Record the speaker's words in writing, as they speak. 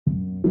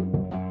Hey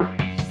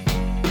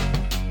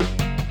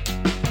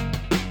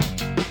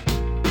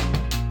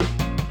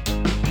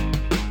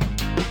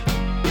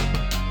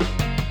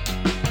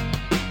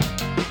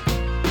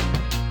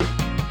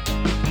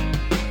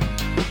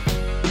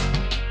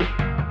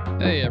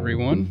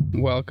everyone,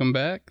 welcome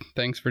back.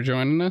 Thanks for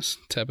joining us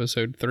to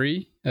episode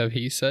 3 of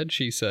He Said,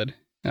 She Said.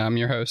 I'm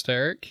your host,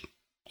 Eric.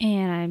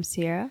 And I'm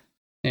Sierra.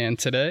 And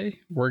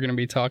today we're going to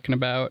be talking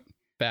about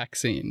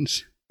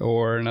vaccines,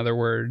 or in other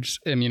words,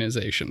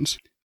 immunizations.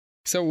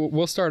 So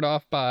we'll start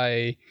off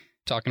by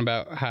talking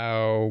about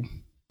how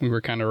we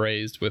were kind of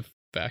raised with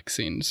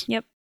vaccines.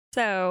 Yep.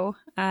 So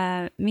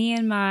me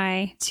and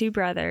my 2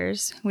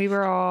 brothers, we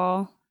were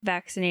all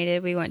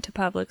vaccinated. We went to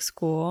public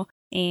school,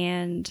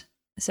 and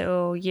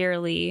so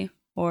yearly,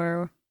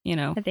 or,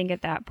 I think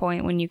at that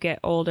point when you get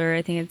older,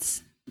 I think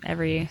it's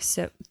every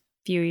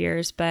few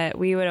years, but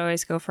we would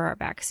always go for our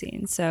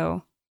vaccine.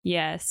 So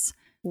yes,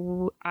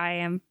 I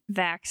am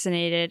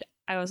vaccinated.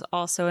 I was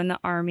also in the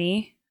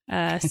Army.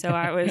 So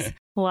I was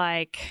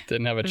like...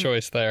 Didn't have a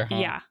choice there, huh?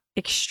 Yeah,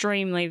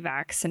 extremely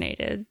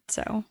vaccinated.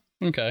 So...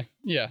 Okay,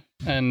 yeah.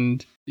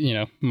 And,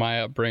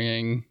 my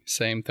upbringing,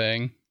 same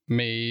thing.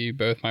 Me,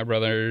 both my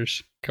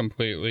brothers,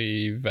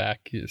 completely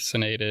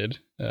vaccinated,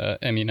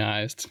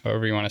 immunized,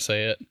 however you want to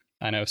say it.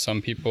 I know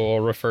some people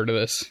refer to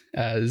this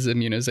as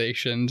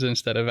immunizations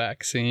instead of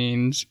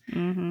vaccines.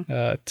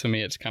 Mm-hmm. To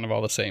me, it's kind of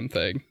all the same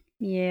thing.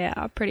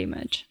 Yeah, pretty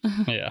much.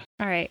 Yeah.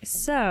 All right,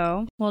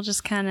 so we'll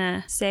just kind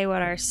of say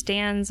what our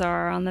stands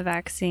are on the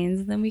vaccines,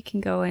 and then we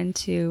can go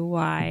into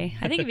why.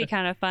 I think it'd be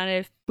kind of fun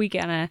if we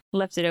kind of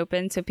left it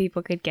open so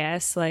people could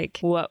guess, like,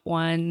 what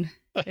one...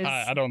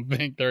 I don't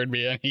think there'd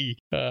be any,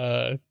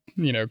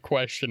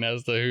 question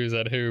as to who's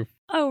at who.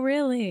 Oh,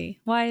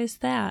 really? Why is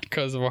that?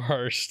 Because of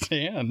our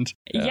stand.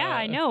 Yeah,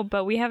 I know,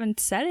 but we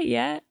haven't said it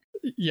yet.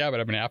 Yeah, but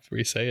I mean, after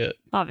we say it.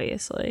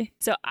 Obviously.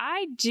 So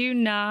I do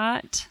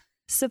not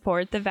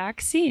support the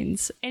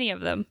vaccines, any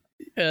of them.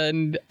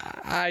 And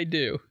I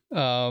do.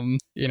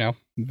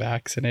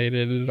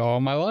 Vaccinated all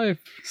my life.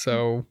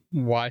 So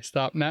why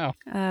stop now?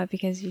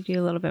 Because you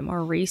do a little bit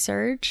more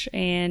research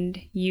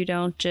and you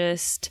don't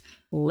just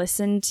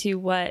listen to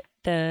what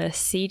the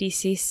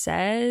CDC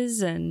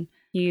says, and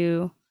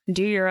you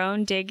do your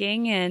own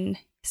digging, and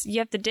you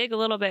have to dig a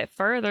little bit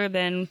further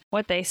than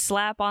what they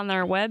slap on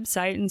their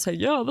website and say,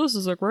 yeah, this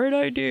is a great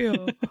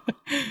idea.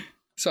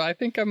 So I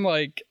think I'm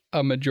like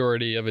a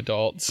majority of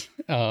adults.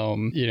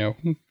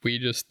 We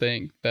just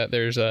think that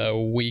there's a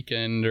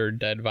weakened or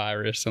dead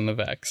virus in the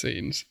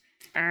vaccines.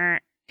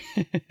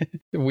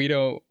 We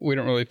don't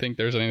really think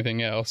there's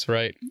anything else,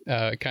 right?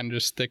 Kind of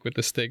just stick with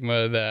the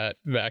stigma that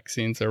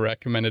vaccines are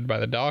recommended by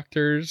the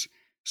doctors,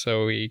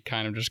 so we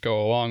kind of just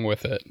go along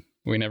with it.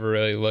 We never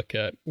really look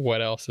at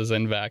what else is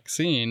in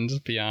vaccines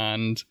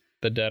beyond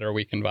the dead or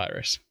weakened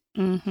virus.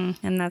 Mm-hmm.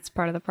 And that's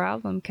part of the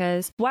problem,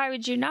 because why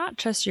would you not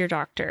trust your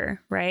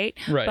doctor, right?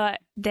 Right.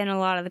 But then a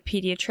lot of the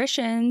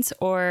pediatricians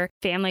or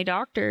family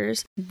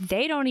doctors,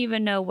 they don't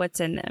even know what's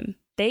in them.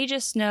 They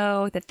just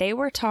know that they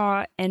were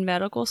taught in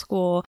medical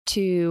school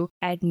to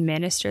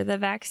administer the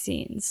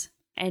vaccines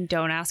and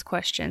don't ask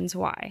questions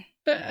why.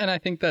 And I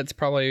think that's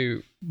probably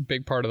a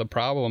big part of the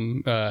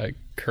problem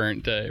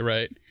current day,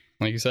 right?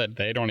 Like you said,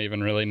 they don't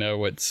even really know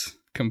what's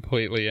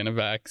completely in a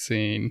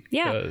vaccine.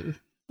 Yeah.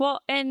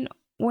 Well, and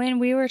when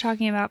we were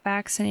talking about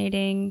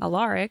vaccinating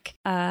Alaric,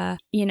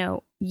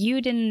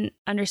 you didn't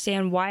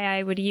understand why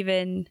I would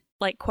even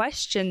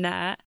question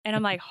that. And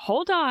I'm like,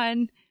 hold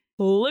on,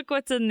 look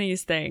what's in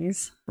these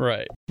things.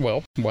 Right.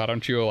 Well, why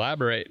don't you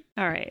elaborate?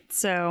 All right.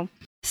 So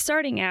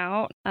starting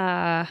out,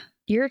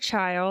 your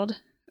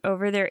child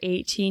over their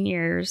 18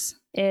 years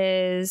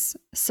is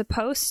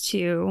supposed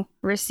to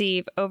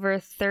receive over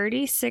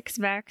 36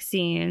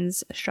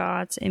 vaccines,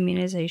 shots,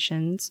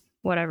 immunizations,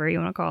 whatever you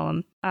want to call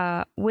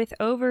them, with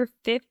over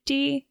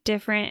 50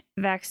 different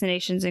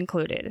vaccinations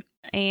included.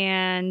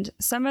 And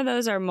some of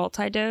those are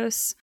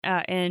multi-dose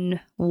in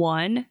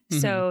one. Mm-hmm.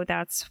 So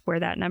that's where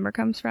that number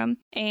comes from.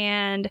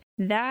 And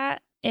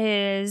that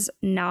is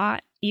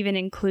not even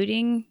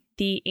including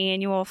the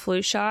annual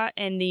flu shot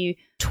and the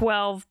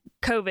 12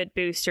 COVID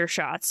booster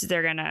shots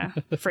they're going to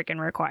freaking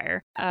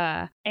require.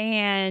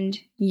 And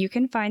you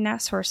can find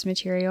that source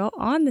material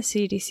on the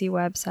CDC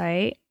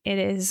website. It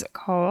is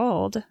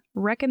called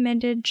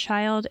Recommended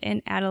Child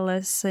and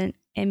Adolescent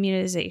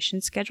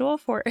Immunization Schedule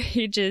for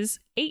ages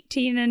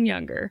 18 and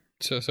younger.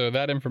 So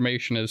that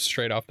information is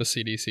straight off the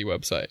CDC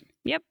website.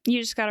 Yep. You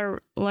just got to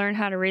learn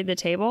how to read the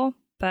table.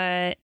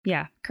 But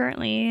yeah,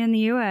 currently in the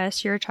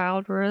U.S., your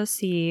child will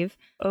receive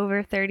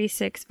over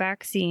 36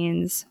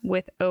 vaccines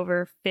with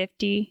over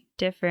 50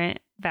 different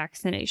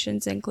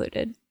vaccinations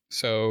included.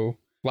 So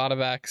a lot of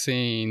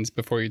vaccines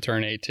before you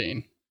turn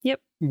 18. Yep.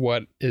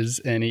 What is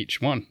in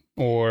each one?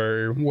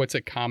 Or what's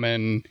a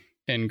common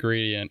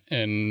ingredient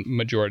in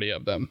majority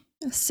of them?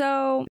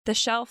 So the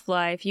shelf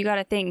life, you got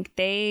to think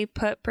they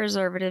put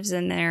preservatives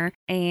in there,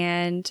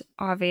 and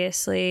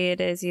obviously it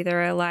is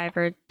either a live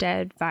or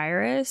dead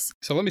virus.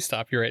 So let me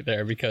stop you right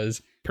there,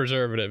 because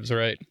preservatives,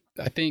 right?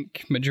 I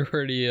think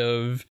majority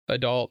of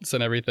adults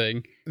and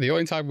everything, the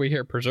only time we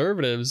hear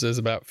preservatives is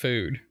about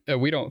food.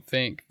 We don't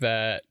think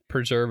that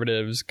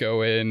preservatives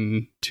go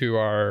into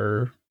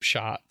our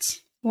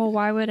shots. Well,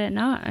 why would it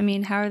not? I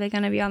mean, how are they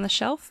going to be on the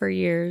shelf for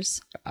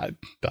years?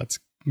 That's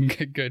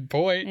a good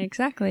point.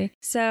 Exactly.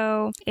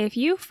 So if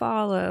you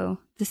follow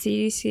the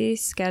CDC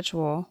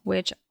schedule,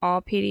 which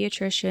all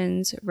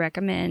pediatricians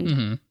recommend,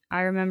 Mm-hmm.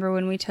 I remember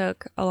when we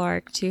took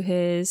Alark to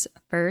his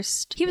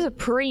first, he was a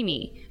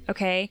preemie,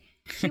 okay?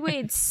 He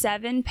weighed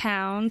 7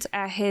 pounds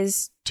at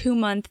his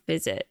 2-month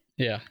visit.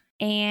 Yeah.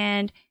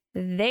 And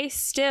they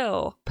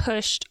still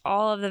pushed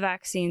all of the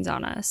vaccines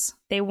on us.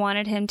 They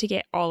wanted him to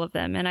get all of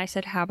them. And I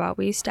said, how about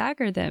we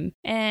stagger them?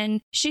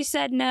 And she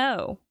said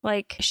no.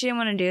 Like, she didn't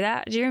want to do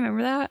that. Do you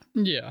remember that?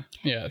 Yeah.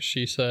 Yeah.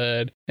 She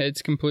said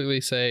it's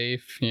completely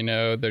safe. You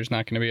know, there's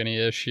not going to be any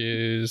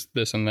issues,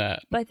 this and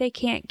that. But they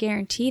can't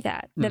guarantee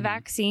that. The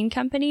vaccine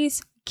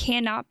companies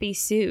cannot be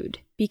sued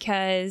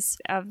because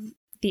of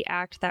the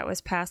act that was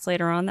passed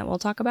later on that we'll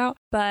talk about.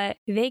 But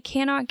they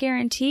cannot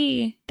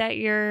guarantee that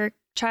your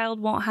child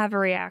won't have a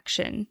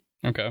reaction.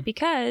 Okay.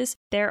 Because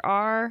there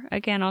are,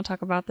 again, I'll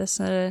talk about this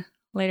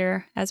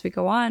later as we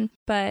go on,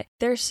 but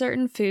there's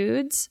certain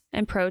foods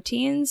and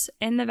proteins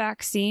in the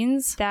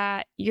vaccines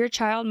that your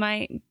child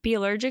might be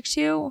allergic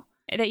to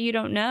that you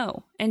don't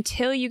know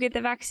until you get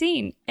the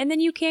vaccine, and then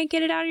you can't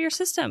get it out of your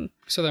system.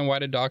 So then why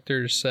did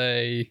doctors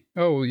say,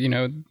 oh, you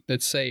know,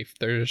 it's safe,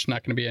 there's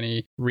not going to be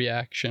any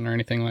reaction or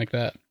anything like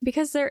that?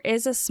 Because there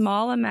is a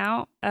small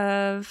amount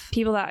of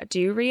people that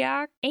do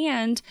react,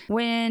 and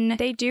when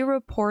they do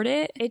report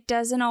it, it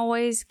doesn't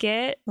always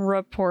get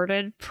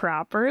reported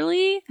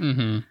properly.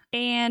 Mm-hmm.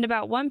 And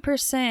about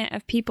 1%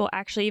 of people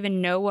actually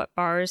even know what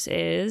bars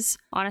is.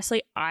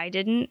 Honestly, I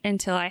didn't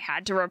until I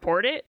had to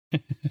report it.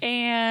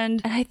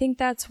 And I think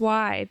that's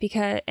why,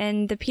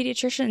 and the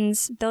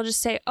pediatricians, they'll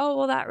just say, oh,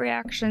 well, that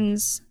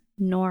reaction's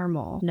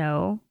normal.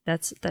 No,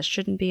 that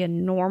shouldn't be a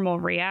normal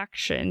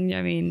reaction.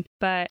 I mean,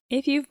 but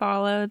if you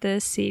follow the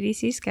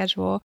CDC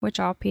schedule, which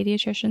all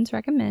pediatricians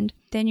recommend,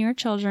 then your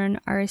children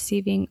are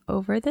receiving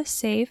over the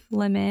safe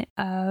limit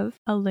of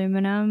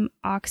aluminum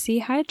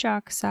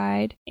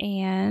oxyhydroxide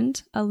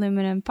and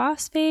aluminum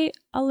phosphate,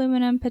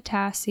 aluminum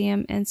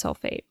potassium, and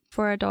sulfate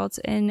for adults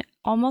in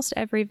almost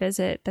every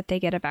visit that they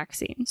get a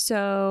vaccine.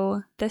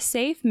 So the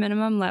safe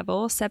minimum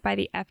level set by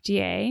the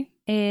FDA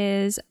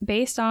is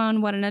based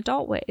on what an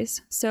adult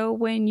weighs. So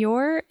when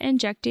you're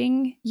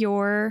injecting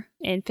your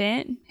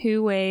infant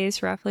who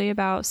weighs roughly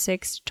about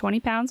 6 to 20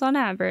 pounds on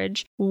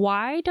average,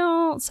 why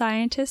don't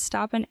scientists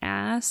stop and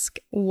ask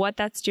what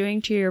that's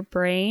doing to your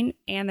brain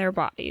and their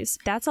bodies?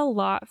 That's a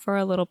lot for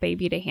a little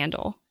baby to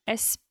handle.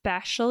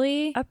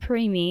 Especially a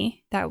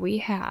preemie that we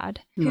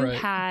had who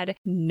had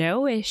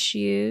no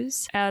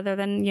issues other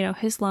than, you know,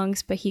 his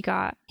lungs, but he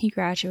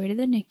graduated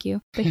the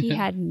NICU, but he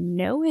had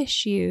no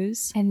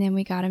issues. And then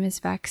we got him his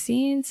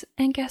vaccines.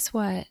 And guess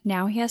what?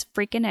 Now he has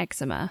freaking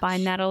eczema.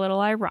 Find that a little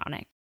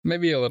ironic.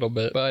 Maybe a little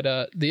bit.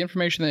 But the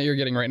information that you're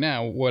getting right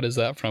now, what is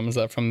that from? Is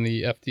that from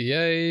the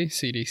FDA,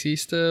 CDC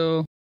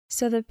still?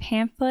 So the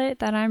pamphlet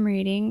that I'm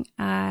reading,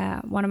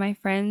 one of my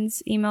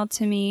friends emailed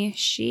to me.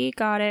 She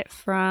got it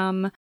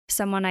from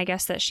someone, I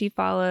guess, that she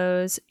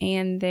follows,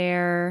 and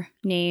their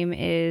name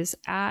is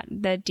at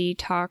the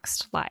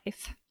Detoxed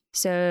Life.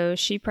 So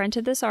she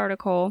printed this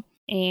article,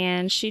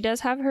 and she does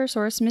have her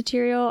source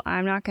material.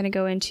 I'm not going to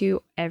go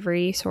into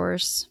every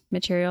source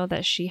material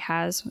that she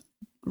has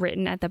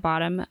written at the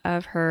bottom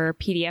of her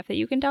PDF that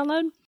you can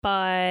download.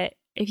 But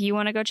if you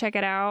want to go check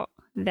it out,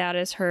 that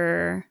is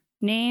her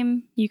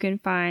name. You can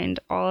find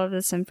all of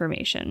this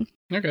information.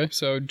 Okay,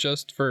 so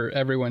just for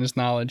everyone's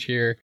knowledge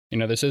here, you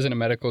know, this isn't a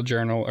medical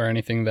journal or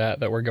anything that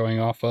we're going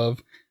off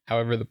of.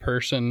 However, the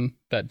person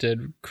that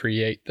did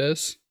create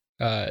this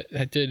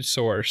did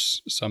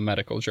source some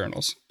medical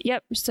journals.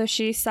 Yep. So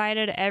she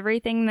cited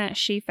everything that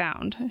she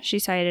found. She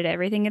cited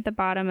everything at the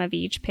bottom of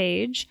each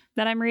page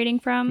that I'm reading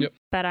from. Yep.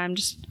 But I'm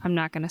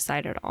not going to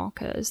cite it all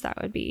because that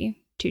would be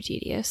too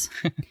tedious.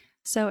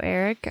 So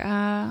Eric,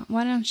 why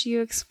don't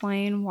you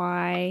explain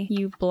why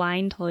you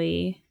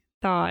blindly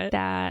thought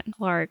that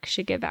Lark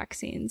should get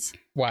vaccines?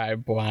 Why I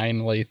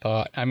blindly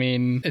thought? I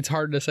mean, it's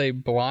hard to say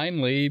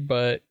blindly,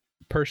 but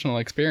personal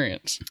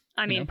experience.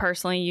 I mean,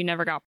 personally, you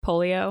never got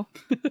polio?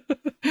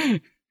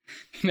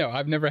 No,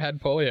 I've never had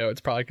polio.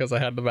 It's probably because I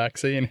had the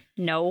vaccine.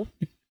 No.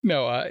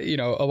 No, you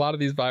know, a lot of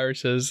these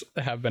viruses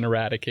have been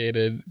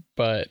eradicated,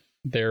 but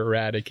they're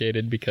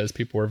eradicated because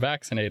people were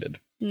vaccinated.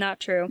 Not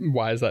true.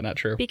 Why is that not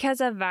true? Because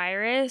a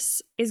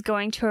virus is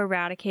going to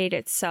eradicate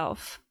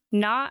itself.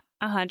 Not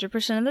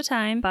 100% of the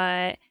time,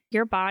 but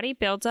your body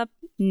builds up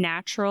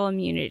natural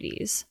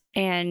immunities,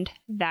 and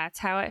that's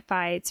how it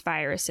fights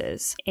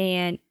viruses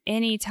and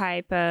any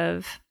type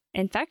of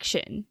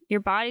infection. Your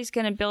body's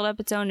going to build up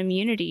its own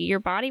immunity. Your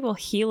body will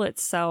heal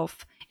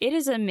itself. It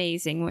is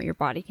amazing what your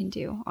body can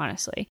do,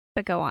 honestly.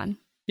 But go on.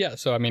 Yeah,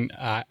 so I mean,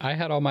 I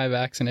had all my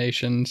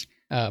vaccinations.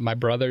 My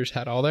brothers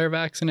had all their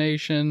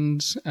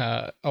vaccinations.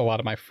 A lot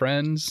of my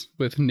friends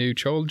with new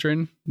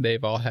children,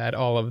 they've all had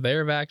all of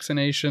their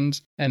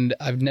vaccinations. And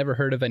I've never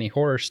heard of any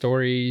horror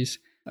stories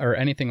or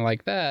anything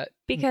like that.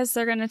 Because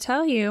they're going to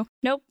tell you,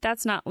 nope,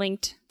 that's not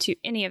linked to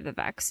any of the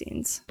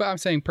vaccines. But I'm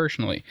saying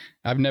personally,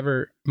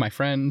 my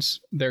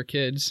friends, their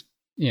kids,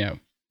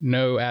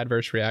 no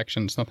adverse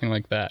reactions, nothing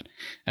like that.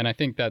 And I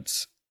think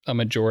that's a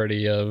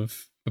majority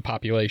of the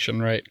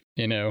population, right?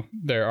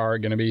 There are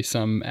going to be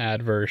some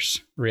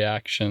adverse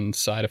reactions,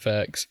 side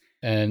effects,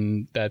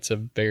 and that's a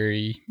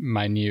very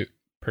minute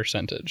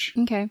percentage.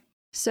 Okay.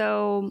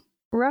 So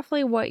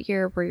roughly what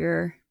year were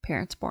your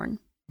parents born?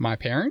 My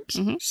parents?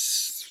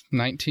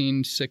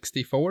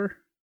 1964.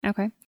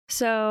 Okay.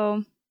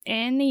 So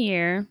in the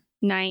year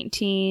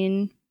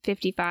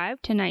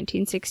 1955 to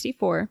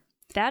 1964,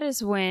 that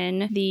is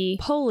when the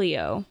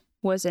polio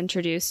was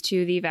introduced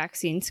to the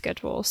vaccine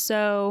schedule.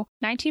 So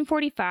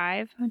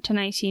 1945 to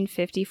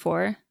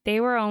 1954, they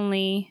were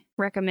only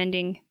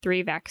recommending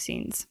 3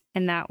 vaccines.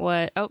 And that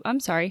was,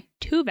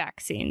 2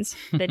 vaccines,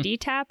 the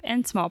DTaP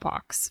and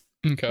smallpox.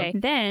 Okay.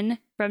 Then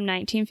from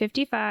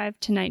 1955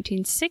 to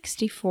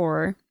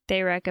 1964,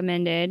 they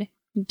recommended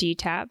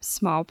DTaP,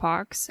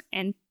 smallpox,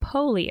 and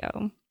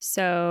polio.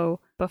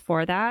 So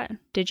before that,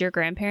 did your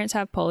grandparents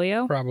have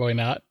polio? Probably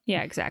not.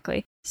 Yeah,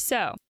 exactly.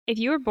 So if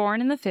you were born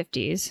in the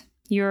 50s,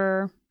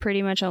 you're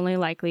pretty much only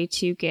likely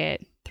to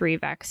get 3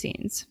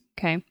 vaccines.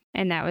 Okay.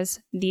 And that was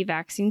the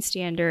vaccine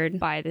standard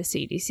by the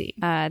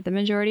CDC. The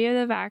majority of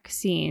the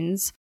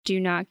vaccines do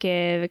not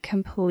give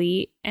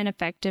complete and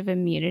effective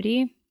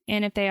immunity.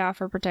 And if they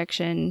offer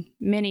protection,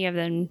 many of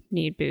them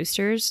need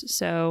boosters.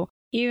 So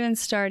even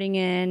starting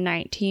in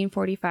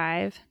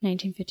 1945,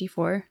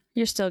 1954,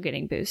 you're still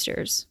getting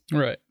boosters.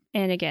 Right.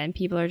 And again,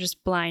 people are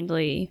just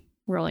blindly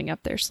rolling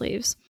up their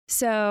sleeves.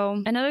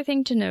 So another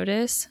thing to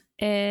notice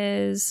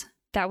is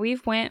that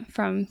we've went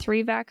from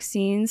 3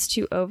 vaccines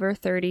to over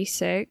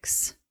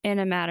 36 in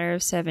a matter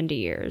of 70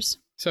 years.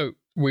 So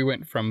we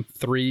went from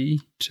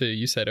 3 to,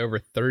 you said, over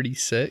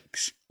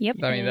 36? Yep,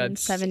 I mean, in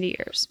that's 70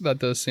 years. That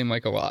does seem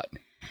like a lot.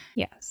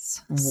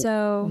 Yes.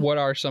 So what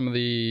are some of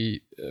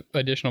the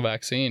additional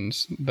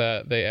vaccines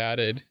that they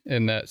added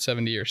in that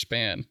 70-year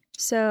span?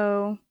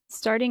 So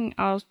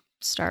I'll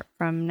start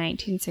from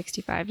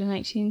 1965 to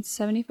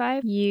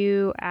 1975.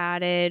 You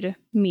added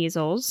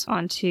measles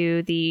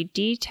onto the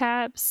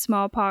DTaP,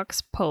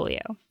 smallpox,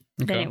 polio.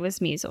 Okay. Then it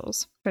was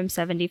measles. From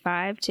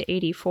 75 to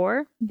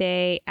 84,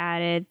 they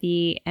added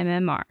the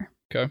MMR.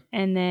 Okay.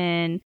 And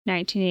then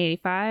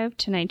 1985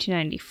 to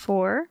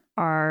 1994,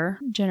 our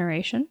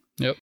generation.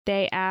 Yep.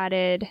 They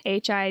added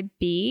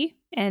HIB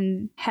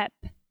and Hep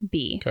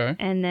B. Okay.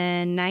 And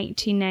then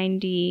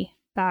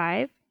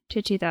 1995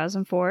 to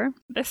 2004,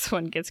 this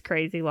one gets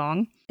crazy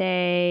long.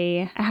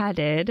 They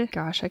added,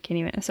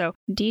 so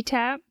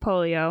DTaP,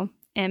 polio,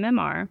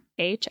 MMR,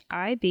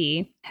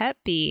 HIB, Hep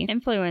B,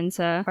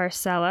 influenza,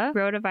 varicella,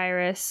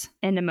 rotavirus,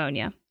 and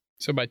pneumonia.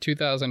 So by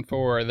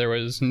 2004, there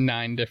was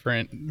 9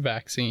 different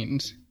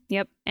vaccines.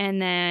 Yep.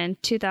 And then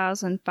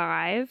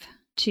 2005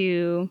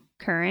 to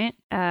current,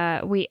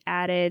 we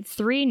added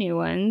 3 new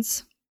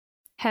ones: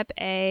 Hep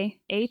A,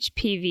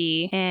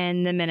 HPV,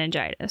 and the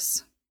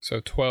meningitis. So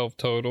 12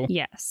 total?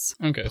 Yes.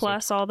 Okay.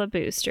 Plus all the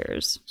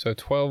boosters. So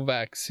 12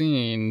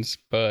 vaccines,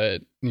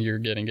 but you're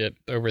getting it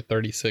over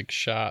 36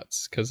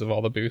 shots because of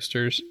all the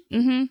boosters?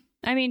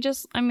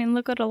 Mm-hmm.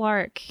 Look at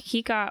Alaric.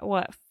 He got,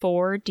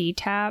 4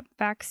 DTaP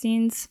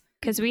vaccines?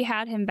 Because we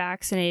had him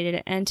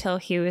vaccinated until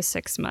he was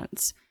 6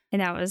 months.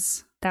 And that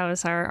was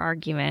our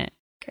argument.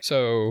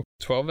 So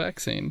 12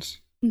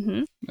 vaccines.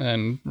 Mm-hmm.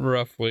 And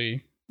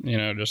roughly,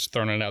 just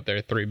throwing it out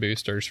there, 3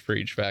 boosters for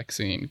each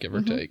vaccine, give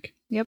or take.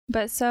 Yep.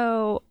 But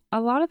so a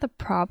lot of the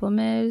problem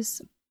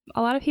is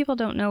a lot of people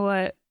don't know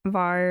what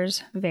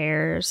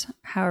VAERS,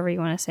 however you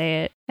want to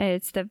say it.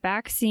 It's the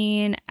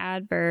Vaccine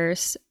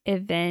Adverse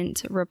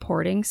Event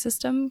Reporting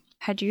System.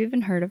 Had you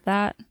even heard of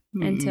that?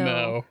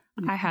 No.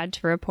 I had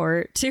to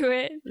report to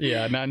it.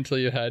 Yeah, not until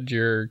you had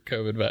your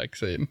COVID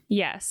vaccine.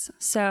 Yes.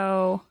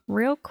 So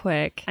real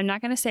quick, I'm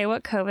not going to say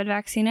what COVID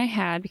vaccine I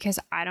had because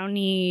I don't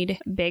need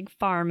big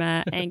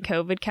pharma and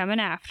COVID coming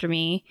after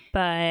me,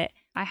 but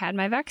I had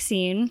my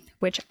vaccine,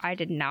 which I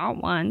did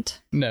not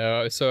want.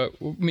 No, so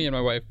me and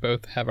my wife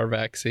both have our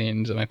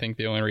vaccines, and I think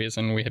the only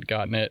reason we had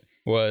gotten it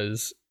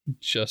was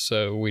just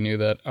so we knew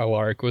that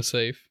Alaric was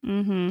safe.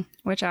 Mm-hmm.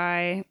 Which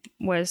I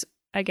was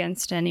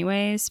against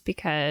anyways,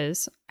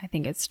 because I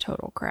think it's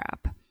total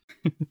crap.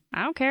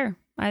 I don't care.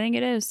 I think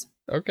it is.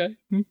 Okay.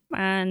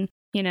 And,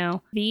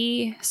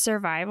 the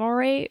survival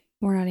rate,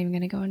 we're not even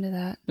going to go into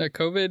that. Now,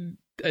 COVID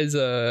is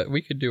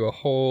we could do a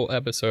whole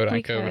episode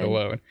on COVID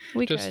alone.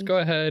 We just could. Go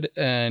ahead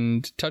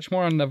and touch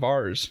more on the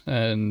VAERS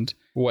and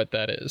what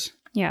that is.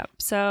 Yeah.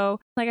 So,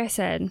 like I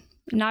said,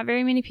 not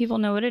very many people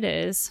know what it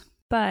is,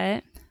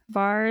 but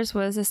VAERS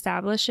was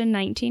established in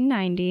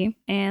 1990,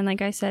 and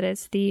like I said,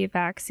 it's the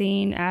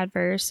Vaccine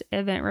Adverse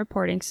Event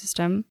Reporting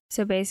System.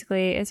 So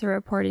basically, it's a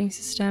reporting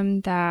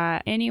system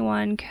that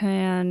anyone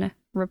can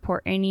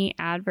report any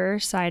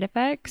adverse side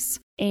effects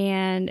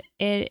and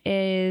it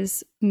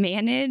is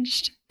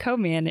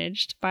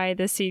co-managed by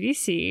the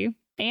CDC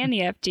and the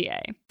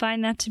FDA.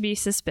 Find that to be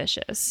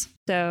suspicious.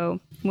 So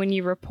when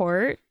you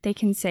report, they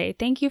can say,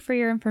 thank you for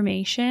your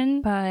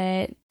information,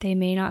 but they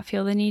may not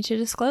feel the need to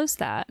disclose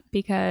that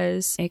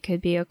because it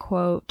could be a,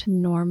 quote,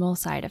 normal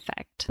side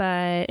effect.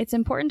 But it's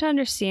important to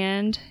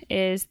understand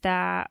is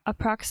that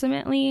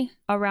approximately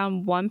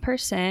around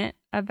 1%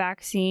 of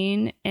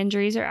vaccine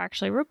injuries are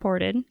actually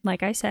reported,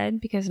 like I said,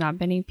 because not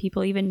many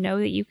people even know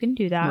that you can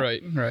do that.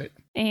 Right.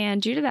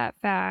 And due to that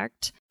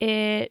fact,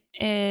 it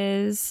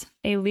is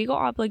a legal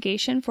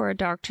obligation for a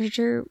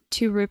doctor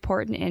to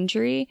report an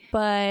injury.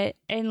 But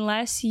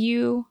unless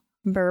you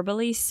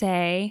verbally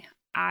say,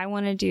 I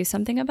want to do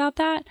something about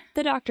that,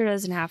 the doctor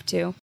doesn't have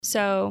to.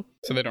 So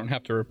they don't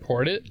have to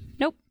report it?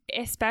 Nope.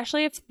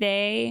 Especially if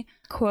they,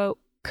 quote,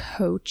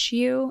 coach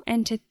you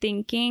into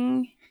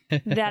thinking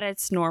that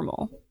it's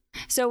normal.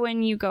 So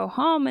when you go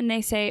home and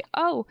they say,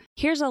 oh,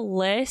 here's a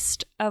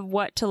list of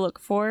what to look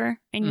for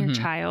in your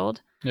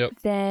child,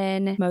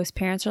 then most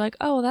parents are like,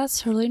 oh,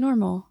 that's totally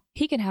normal.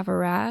 He can have a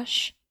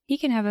rash. He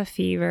can have a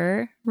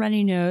fever,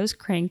 runny nose,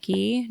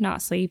 cranky,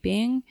 not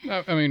sleeping.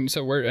 I mean,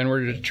 so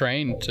we're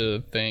trained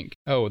to think,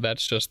 oh,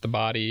 that's just the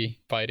body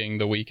fighting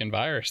the weakened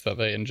virus that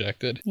they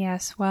injected.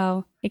 Yes,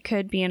 well, it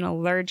could be an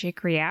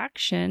allergic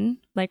reaction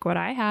like what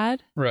I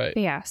had. Right.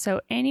 But yeah,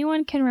 so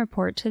anyone can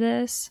report to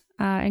this.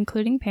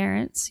 Including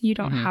parents. You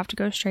don't have to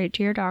go straight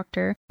to your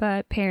doctor,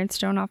 but parents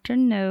don't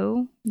often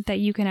know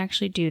that you can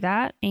actually do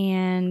that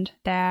and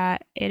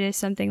that it is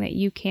something that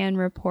you can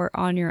report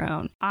on your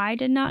own. I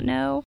did not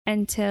know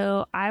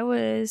until I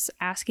was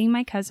asking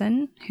my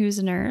cousin, who's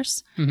a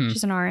nurse,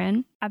 she's an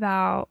RN,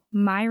 about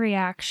my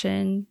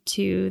reaction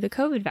to the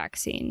COVID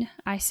vaccine.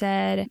 I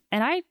said,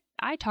 and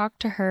I talked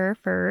to her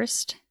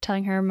first,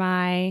 telling her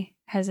my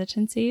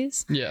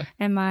hesitancies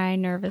and my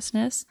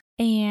nervousness.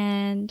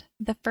 And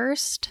the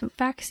first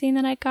vaccine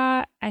that I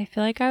got, I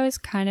feel like I was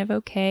kind of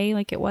okay.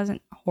 Like, it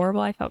wasn't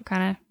horrible. I felt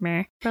kind of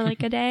meh for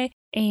like a day.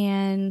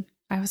 And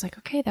I was like,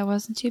 okay, that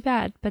wasn't too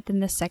bad. But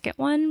then the second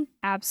one,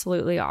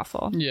 absolutely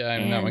awful. Yeah, I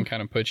mean, that one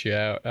kind of put you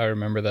out. I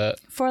remember that.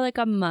 For like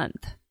a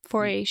month.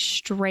 For a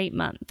straight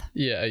month.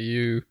 Yeah,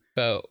 you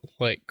felt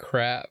like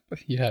crap.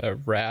 You had a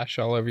rash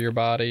all over your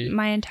body.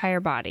 My entire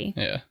body.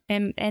 Yeah.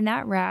 And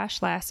that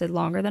rash lasted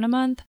longer than a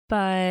month,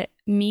 but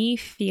me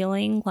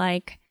feeling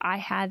like I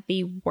had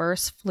the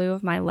worst flu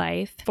of my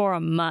life for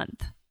a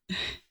month.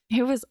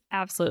 It was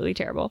absolutely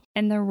terrible.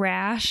 And the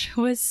rash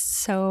was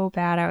so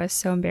bad. I was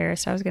so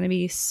embarrassed. I was going to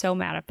be so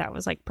mad if that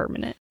was like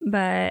permanent.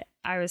 But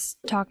I was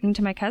talking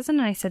to my cousin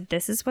and I said,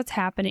 this is what's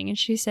happening. And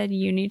she said,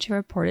 you need to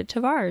report it to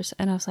VARS.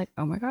 And I was like,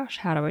 oh my gosh,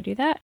 how do I do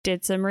that?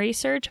 Did some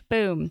research.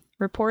 Boom.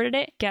 Reported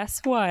it.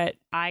 Guess what?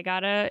 I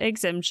got a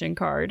exemption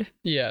card.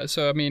 Yeah.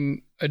 So, I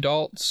mean,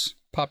 adults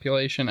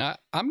population,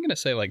 I'm going to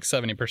say like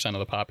 70% of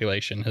the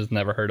population has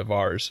never heard of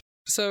VARS.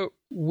 So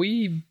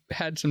we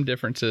had some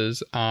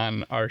differences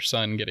on our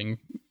son getting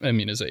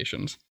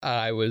immunizations.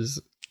 I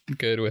was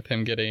good with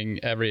him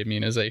getting every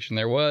immunization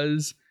there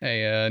was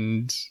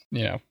and,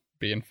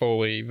 being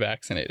fully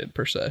vaccinated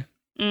per se.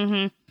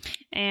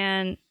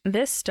 And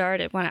this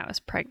started when I was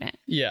pregnant.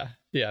 Yeah.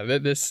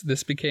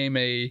 This became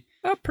a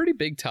pretty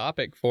big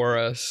topic for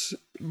us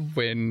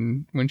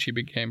when she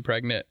became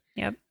pregnant.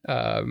 Yep.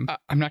 I'm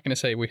not going to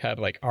say we had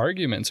like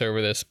arguments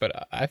over this,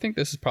 but I think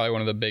this is probably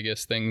one of the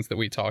biggest things that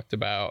we talked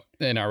about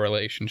in our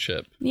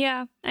relationship.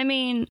 Yeah. I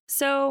mean,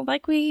 so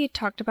like we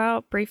talked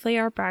about briefly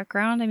our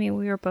background. I mean,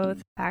 we were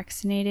both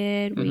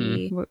vaccinated.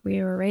 We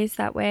were raised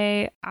that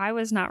way. I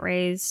was not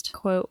raised,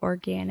 quote,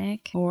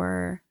 organic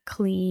or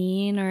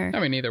clean or... I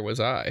mean, neither was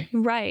I.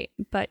 Right.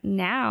 But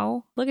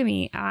now, look at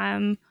me.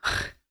 I'm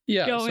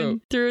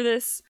going through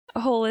this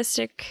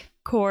holistic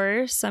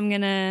course. I'm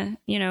gonna,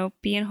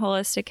 be in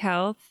holistic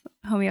health,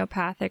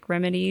 homeopathic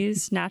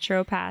remedies,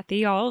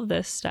 naturopathy, all of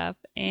this stuff,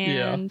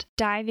 and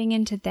diving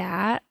into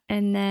that,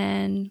 and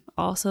then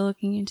also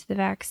looking into the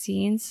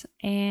vaccines.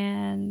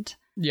 And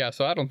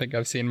so I don't think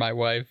I've seen my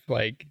wife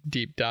like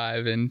deep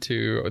dive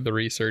into the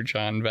research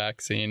on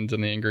vaccines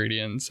and the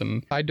ingredients,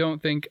 and I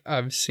don't think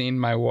I've seen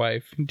my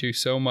wife do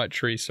so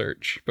much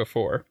research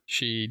before.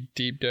 She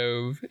deep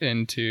dove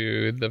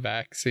into the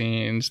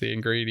vaccines, the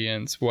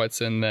ingredients, what's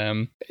in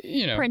them,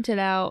 printed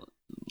out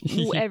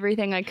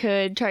everything I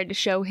could, tried to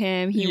show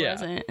him. He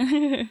wasn't.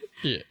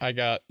 I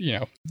got,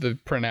 the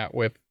printout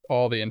with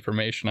all the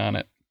information on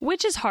it.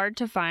 Which is hard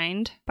to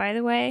find, by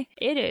the way.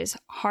 It is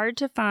hard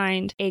to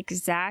find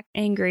exact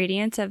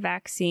ingredients of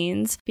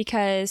vaccines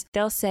because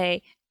they'll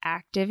say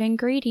active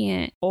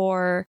ingredient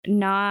or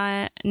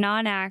non-active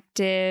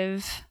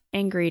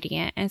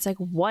ingredient. And it's like,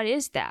 what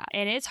is that?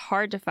 And it's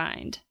hard to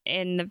find.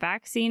 And the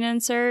vaccine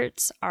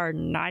inserts are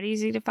not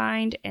easy to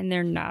find, and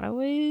they're not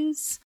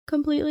always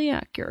completely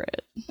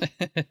accurate.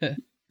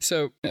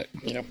 So, like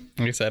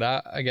I said, I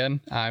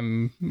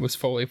was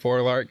fully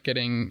for Lark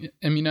getting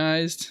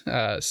immunized.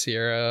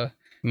 Sierra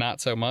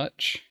not so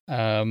much.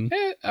 I'm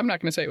not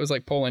going to say it was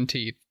like pulling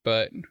teeth,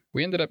 but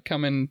we ended up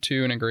coming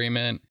to an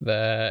agreement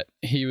that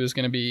he was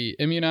going to be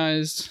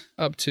immunized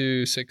up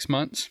to 6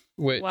 months,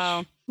 which...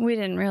 Wow. We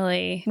didn't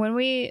really... When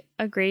we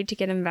agreed to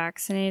get him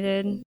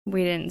vaccinated,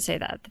 we didn't say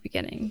that at the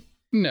beginning.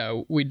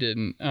 No, we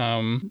didn't.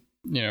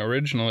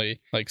 Originally,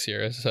 like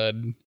Sierra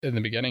said in the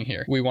beginning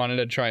here, we wanted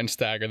to try and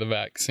stagger the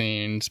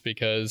vaccines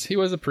because he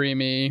was a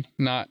preemie,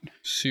 not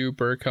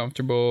super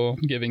comfortable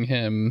giving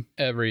him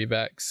every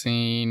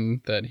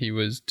vaccine that he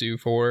was due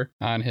for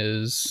on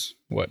his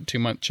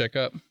 2-month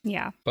checkup.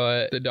 Yeah.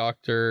 But the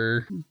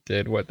doctor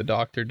did what the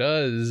doctor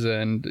does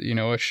and,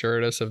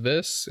 assured us of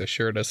this,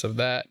 assured us of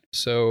that.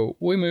 So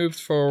we moved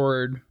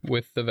forward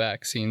with the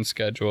vaccine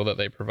schedule that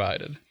they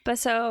provided. But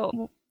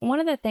so one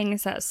of the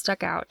things that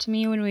stuck out to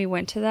me when we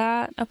went to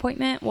that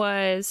appointment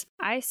was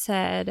I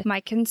said my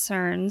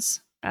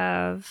concerns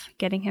of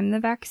getting him the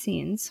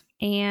vaccines,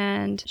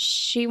 and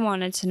she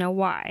wanted to know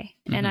why.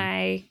 Mm-hmm. And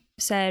I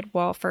said,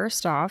 well,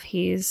 first off,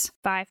 he's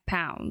 5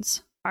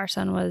 pounds. Our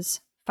son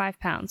was 5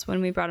 pounds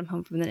when we brought him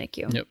home from the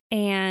NICU. Yep.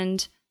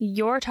 And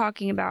you're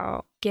talking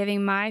about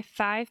giving my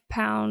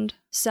 5-pound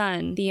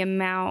son the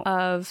amount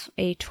of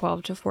a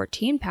 12 to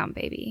 14 pound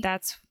baby.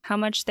 That's how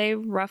much they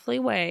roughly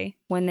weigh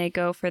when they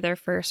go for their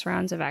first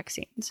rounds of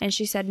vaccines. And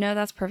she said, no,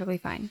 that's perfectly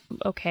fine.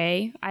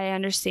 Okay, I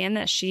understand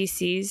that she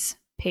sees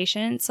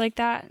patients like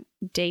that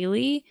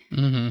daily.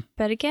 Mm-hmm.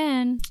 But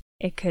again,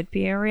 it could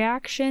be a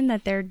reaction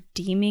that they're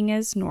deeming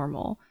as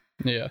normal.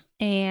 Yeah.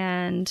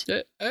 And...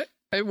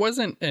 It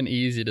wasn't an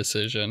easy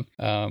decision.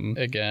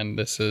 Again,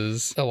 this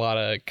is a lot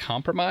of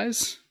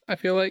compromise, I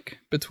feel like,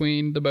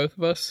 between the both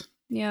of us.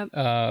 Yep.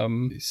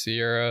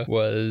 Sierra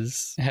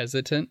was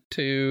hesitant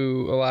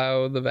to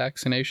allow the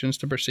vaccinations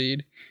to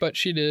proceed, but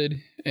she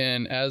did.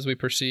 And as we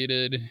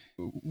proceeded,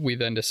 we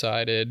then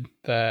decided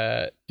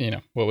that,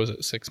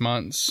 6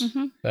 months?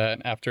 Mm-hmm.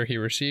 That after he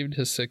received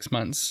his 6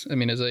 months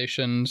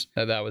immunizations,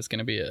 that was going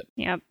to be it.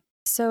 Yep.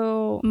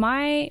 So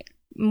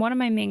one of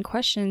my main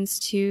questions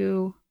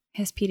to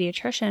his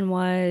pediatrician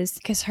was,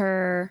 because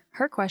her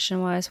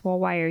question was, well,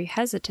 why are you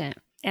hesitant?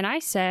 And I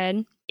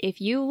said, if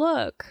you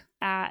look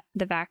at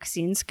the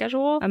vaccine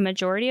schedule, a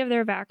majority of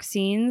their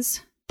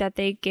vaccines that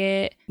they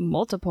get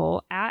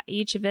multiple at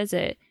each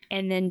visit,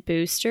 and then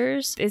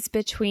boosters, is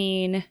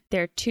between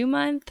their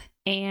 2-month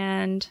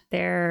and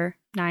their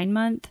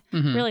 9-month,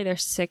 really their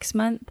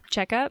 6-month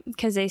checkup,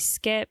 because they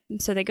skip.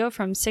 So they go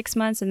from 6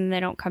 months and then they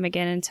don't come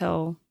again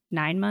until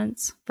 9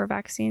 months for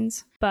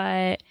vaccines.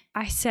 But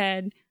I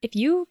said, if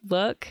you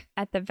look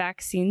at the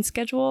vaccine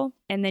schedule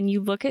and then you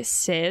look at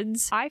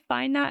SIDS, I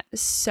find that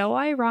so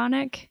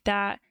ironic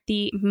that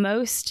the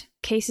most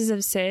cases of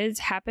SIDS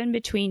happen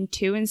between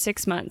 2 and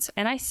 6 months.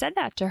 And I said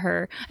that to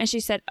her and she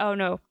said, oh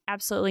no,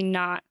 absolutely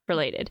not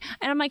related.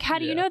 And I'm like, how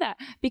do you know that?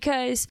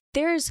 Because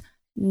there's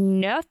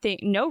no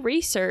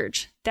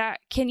research that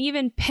can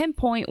even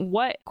pinpoint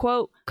what,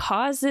 quote,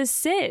 causes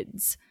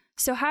SIDS.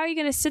 So how are you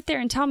going to sit there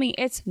and tell me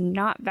it's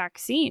not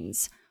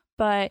vaccines?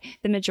 But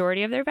the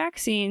majority of their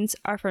vaccines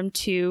are from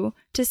 2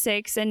 to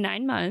 6 and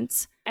 9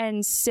 months,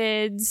 and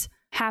SIDS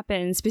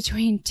happens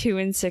between 2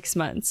 and 6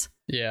 months.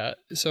 Yeah.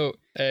 So,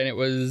 and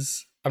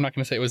I'm not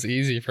going to say it was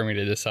easy for me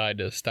to decide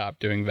to stop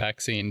doing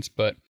vaccines,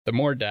 but the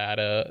more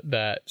data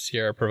that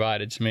Sierra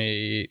provided to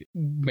me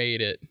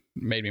made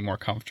me more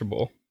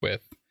comfortable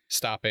with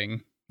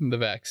stopping the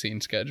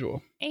vaccine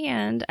schedule.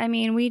 And I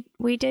mean, we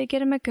did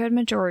get him a good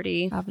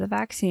majority of the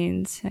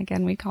vaccines.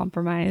 Again, we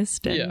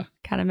compromised and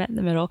kind of met in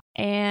the middle.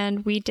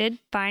 And we did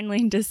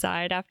finally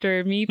decide,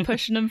 after me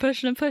pushing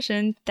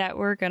that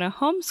we're going to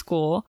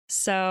homeschool.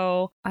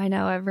 So I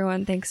know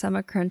everyone thinks I'm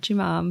a crunchy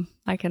mom.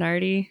 I can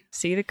already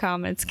see the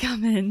comments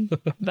coming.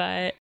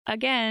 But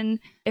again,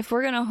 if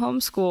we're going to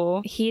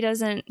homeschool, he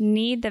doesn't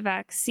need the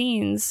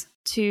vaccines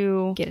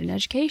to get an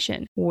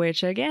education,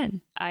 which again,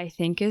 I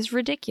think is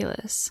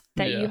ridiculous.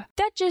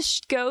 That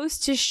just goes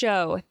to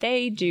show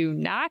they do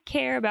not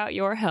care about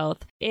your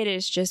health. It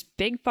is just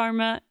big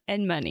pharma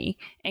and money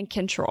and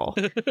control.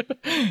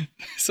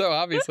 So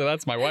obviously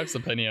that's my wife's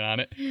opinion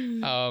on it.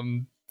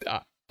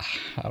 I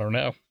don't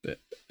know.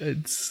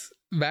 It's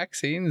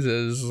vaccines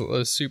is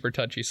a super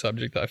touchy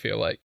subject, I feel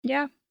like.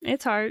 Yeah.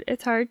 It's hard.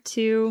 It's hard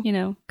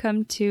to,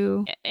 come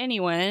to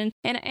anyone.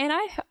 And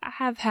I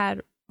have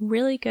had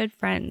really good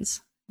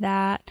friends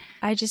that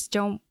I just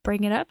don't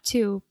bring it up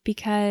to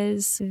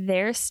because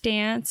their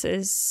stance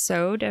is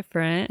so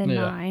different than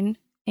mine.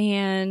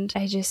 And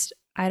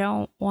I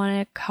don't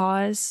want to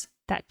cause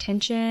that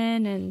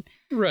tension and...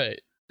 Right.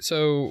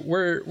 So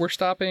we're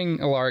stopping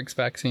Alaric's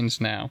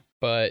vaccines now,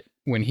 but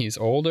when he's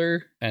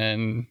older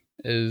and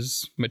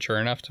is mature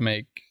enough to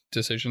make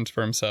decisions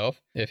for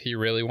himself, if he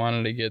really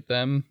wanted to get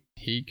them,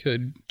 he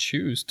could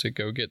choose to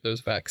go get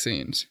those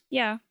vaccines.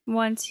 Yeah,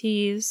 once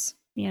he's,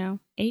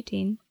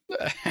 18.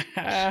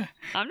 I'm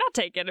not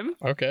taking him.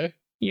 Okay.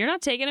 You're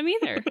not taking him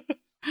either.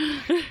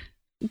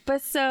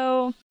 But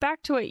so,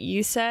 back to what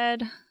you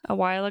said a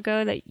while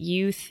ago, that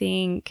you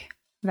think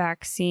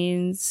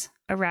vaccines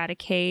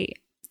eradicate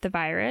the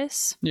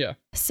virus. Yeah.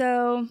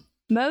 So,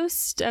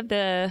 most of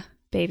the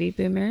baby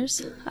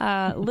boomers,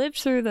 lived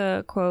through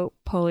the, quote,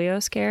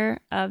 polio scare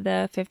of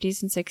the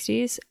 50s and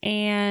 60s.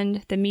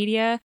 And the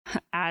media,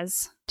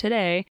 as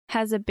today,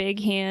 has a big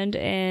hand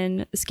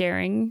in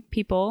scaring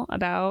people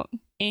about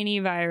any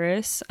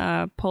virus,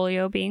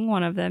 polio being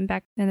one of them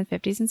back in the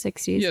 50s and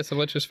 60s. Yeah, so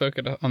let's just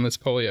focus on this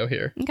polio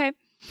here. Okay.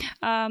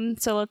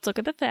 So let's look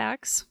at the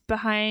facts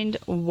behind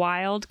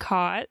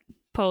wild-caught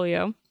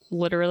polio.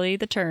 Literally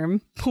the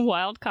term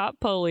wild-caught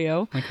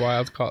polio. Like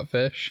wild-caught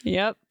fish.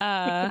 Yep.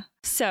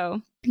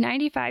 So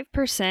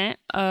 95%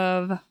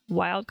 of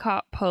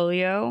wild-caught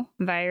polio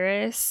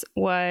virus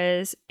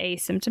was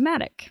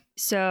asymptomatic.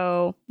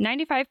 So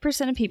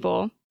 95% of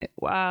people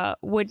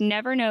would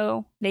never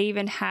know they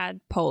even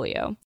had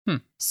polio.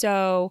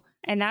 So,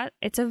 and that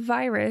it's a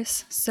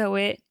virus, so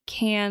it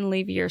can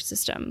leave your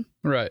system.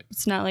 Right.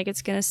 It's not like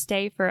it's going to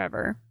stay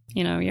forever.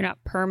 You know, you're not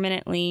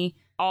permanently,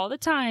 all the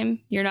time,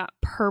 you're not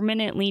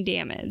permanently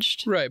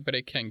damaged. Right, but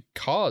it can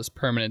cause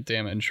permanent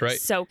damage, right?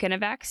 So can a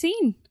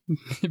vaccine.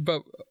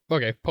 But,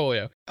 okay,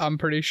 polio. I'm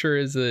pretty sure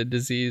is a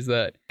disease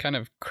that kind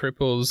of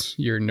cripples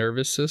your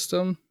nervous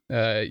system.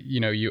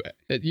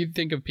 You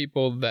think of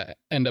people that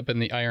end up in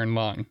the iron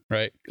lung,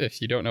 right?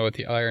 If you don't know what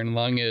the iron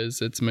lung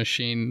is, it's a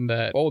machine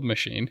old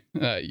machine,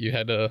 you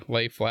had to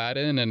lay flat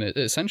in, and it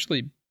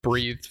essentially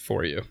breathed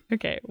for you.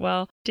 Okay,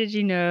 well, did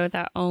you know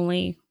that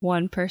only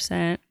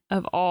 1%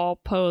 of all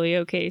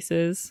polio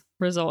cases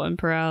result in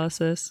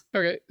paralysis?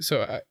 Okay,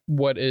 so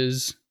what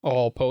is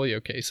all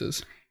polio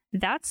cases?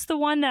 That's the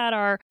one that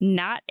are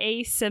not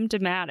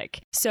asymptomatic.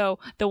 So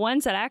the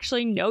ones that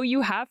actually know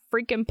you have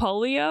freaking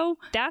polio,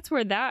 that's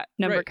where that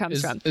number comes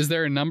from. Is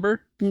there a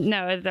number?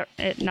 No,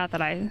 not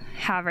that I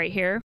have right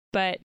here.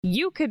 But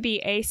you could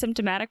be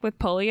asymptomatic with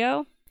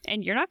polio,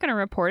 and you're not going to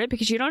report it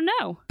because you don't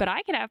know. But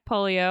I could have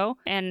polio,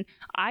 and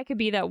I could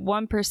be that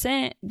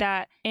 1%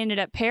 that ended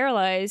up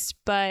paralyzed,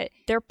 but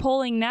they're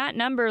pulling that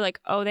number like,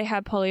 oh, they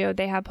had polio,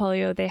 they had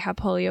polio, they had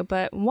polio.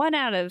 But 1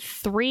 out of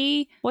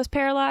 3 was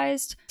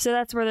paralyzed. So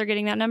that's where they're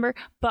getting that number.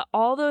 But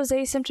all those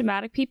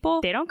asymptomatic people,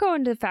 they don't go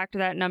into factor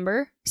that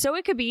number. So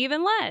it could be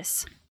even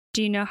less.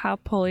 Do you know how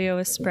polio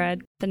is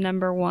spread? The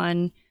number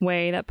one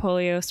way that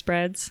polio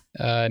spreads?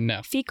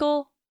 No.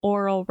 Fecal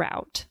oral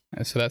route.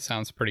 So that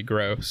sounds pretty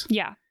gross.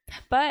 Yeah.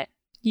 But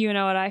you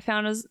know what I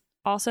found is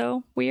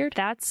also weird?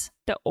 That's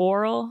the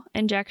oral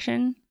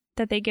injection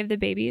that they give the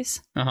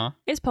babies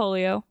is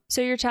polio.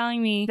 So you're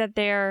telling me that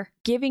they're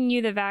giving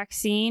you the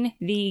vaccine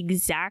the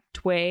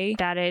exact way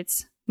that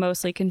it's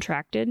mostly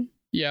contracted?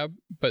 Yeah,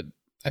 but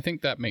I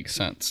think that makes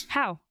sense.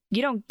 How?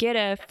 You don't get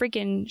a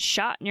freaking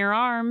shot in your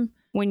arm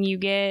when you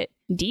get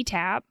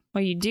DTaP.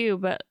 Well, you do,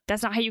 but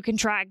that's not how you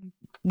contract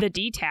the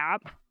DTaP.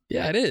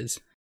 Yeah, it is.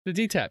 The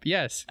DTaP,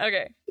 yes.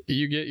 Okay.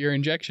 You get your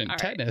injection. All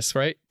tetanus,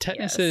 right?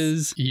 Tetanus Yes.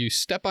 is you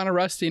step on a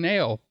rusty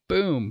nail,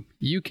 boom,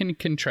 you can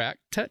contract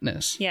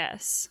tetanus.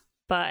 Yes,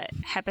 but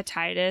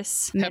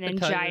hepatitis,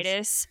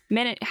 meningitis.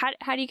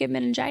 How do you get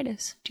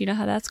meningitis? Do you know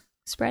how that's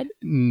spread?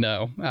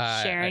 No.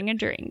 Sharing a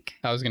drink.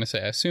 I was going to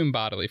say, I assume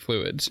bodily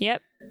fluids.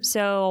 Yep.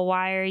 So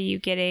why are you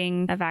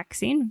getting a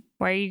vaccine?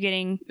 Why are you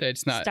getting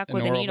It's not stuck an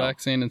with a oral needle?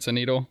 vaccine, it's a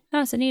needle.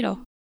 No, it's a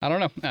needle. I don't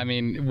know. I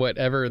mean,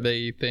 whatever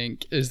they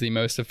think is the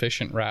most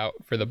efficient route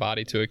for the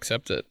body to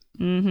accept it.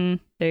 Mm-hmm.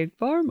 Big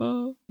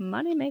pharma.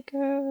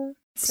 Moneymaker.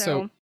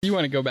 So you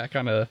want to go back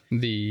on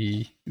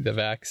the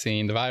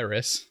vaccine, the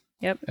virus.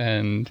 Yep.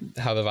 And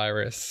how the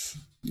virus,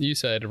 you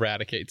said,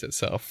 eradicates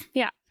itself.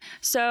 Yeah.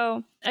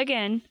 So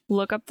again,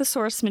 look up the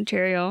source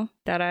material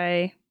that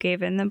I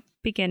gave in the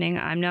beginning.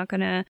 I'm not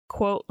going to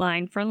quote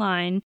line for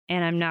line,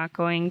 and I'm not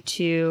going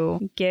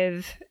to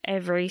give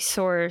every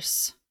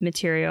source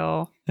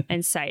material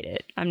and cite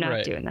it. I'm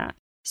not doing that.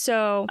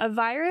 So a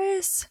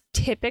virus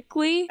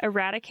typically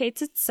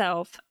eradicates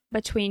itself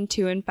between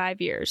 2 and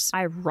 5 years.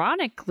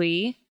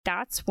 Ironically,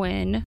 that's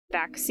when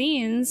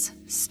vaccines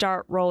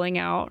start rolling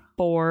out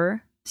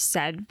for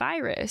said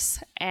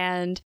virus.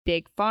 And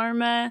Big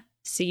Pharma,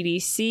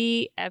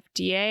 CDC,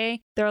 FDA,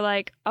 they're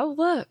like, oh,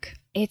 look,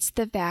 it's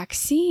the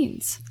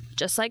vaccines.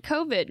 Just like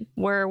COVID.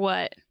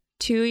 We're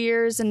 2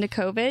 years into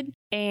COVID,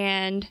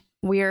 and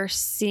we're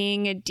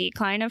seeing a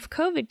decline of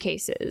COVID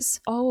cases.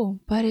 Oh,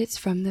 but it's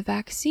from the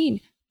vaccine.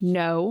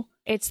 No,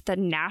 it's the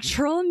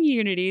natural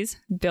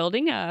immunities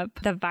building up.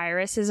 The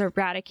virus is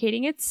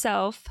eradicating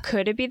itself.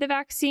 Could it be the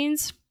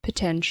vaccines?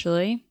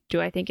 Potentially.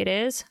 Do I think it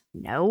is?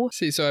 No.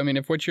 See, so I mean,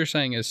 if what you're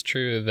saying is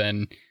true,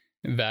 then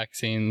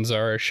vaccines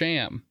are a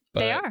sham. But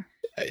They are.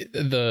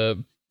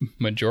 The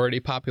majority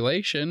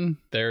population,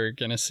 they're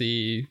going to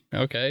see,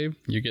 okay,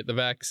 you get the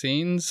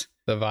vaccines,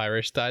 the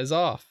virus dies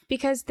off.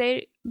 Because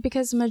the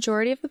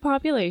majority of the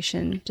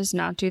population does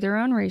not do their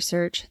own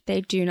research.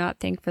 They do not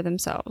think for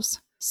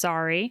themselves.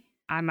 Sorry,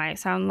 I might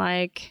sound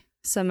like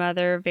some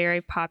other very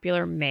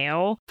popular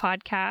male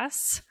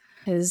podcasts,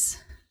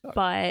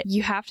 but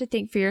you have to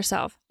think for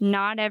yourself.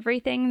 Not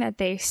everything that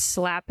they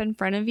slap in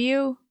front of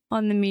you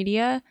on the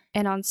media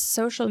and on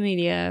social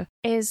media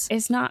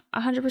is not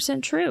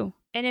 100% true.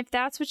 And if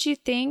that's what you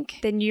think,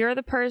 then you're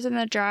the person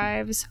that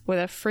drives with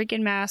a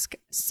freaking mask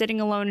sitting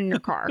alone in your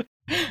car.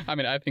 I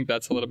mean, I think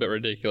that's a little bit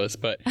ridiculous,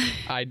 but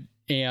I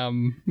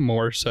am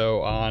more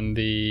so on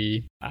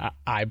the,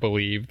 I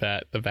believe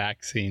that the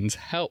vaccines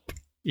help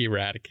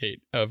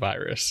eradicate a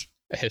virus.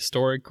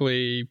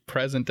 Historically,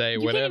 present day,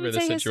 You whatever can't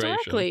the even say situation.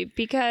 historically,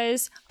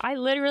 because I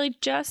literally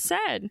just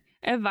said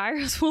a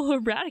virus will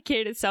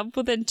eradicate itself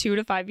within 2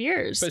 to 5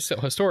 years. But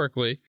still,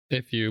 historically,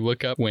 if you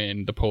look up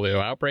when the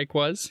polio outbreak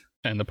was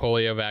and the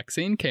polio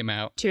vaccine came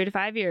out, 2 to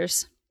 5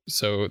 years.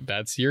 So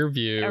that's your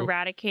view.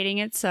 Eradicating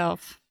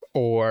itself.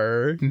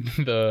 Or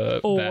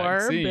the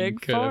vaccine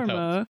Big could have helped.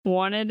 Pharma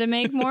wanted to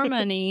make more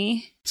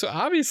money. So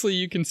obviously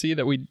you can see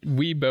that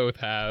we both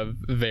have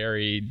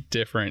very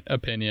different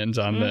opinions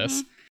on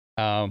this.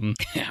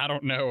 I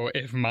don't know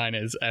if mine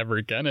is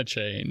ever gonna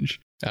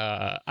change.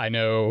 I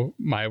know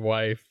my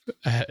wife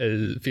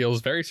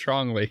feels very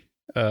strongly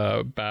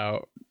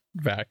about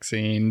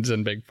vaccines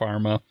and big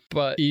pharma,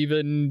 but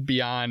even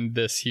beyond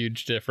this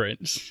huge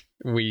difference,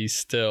 we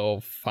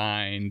still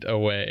find a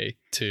way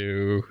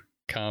to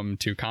come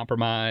to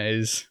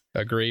compromise,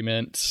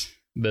 agreements,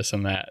 this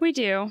and that. We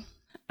do.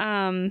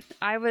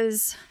 I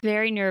was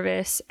very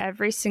nervous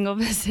every single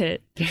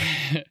visit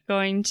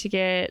going to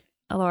get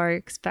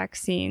Alaric's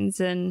vaccines,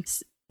 and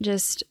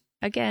just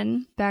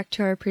again, back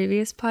to our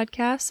previous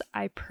podcast,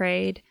 I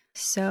prayed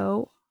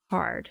so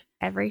hard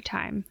every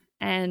time.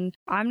 And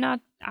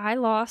I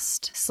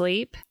lost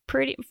sleep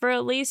for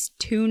at least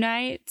 2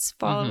 nights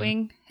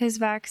following his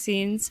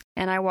vaccines,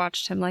 and I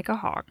watched him like a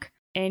hawk.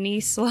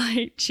 Any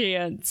slight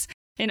chance.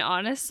 And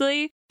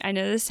honestly, I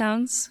know this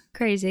sounds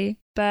crazy,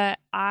 but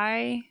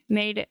I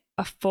made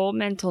a full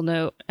mental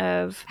note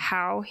of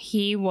how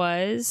he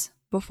was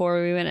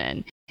before we went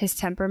in. His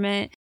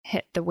temperament,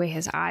 the way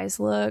his eyes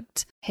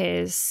looked,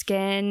 his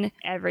skin,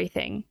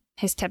 everything.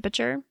 His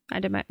temperature,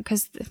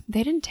 because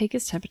they didn't take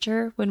his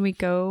temperature when we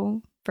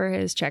go for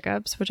his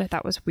checkups, which I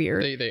thought was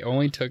weird. They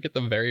only took it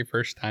the very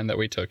first time that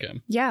we took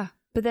him. Yeah.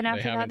 But then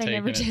after that, they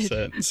never did.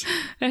 Since.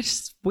 It's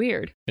just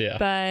weird. Yeah.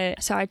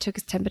 But so I took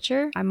his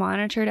temperature. I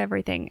monitored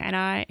everything.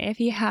 And if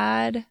he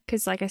had,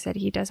 because like I said,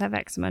 he does have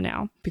eczema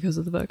now because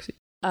of the vaccine.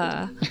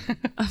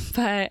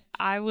 But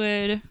I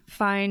would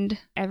find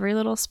every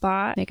little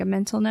spot, make a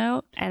mental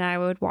note, and I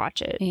would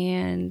watch it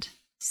and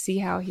see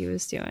how he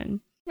was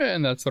doing.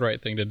 And that's the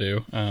right thing to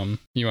do.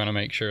 You want to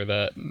make sure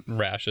that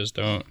rashes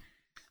don't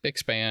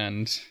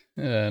expand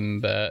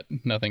and that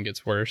nothing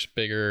gets worse,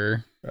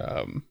 bigger,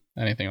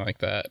 anything like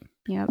that.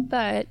 Yeah,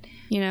 but,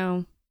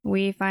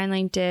 we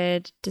finally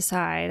did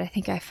decide. I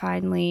think I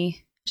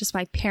finally, just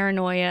my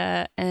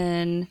paranoia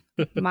and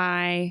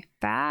my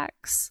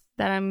facts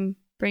that I'm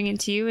bringing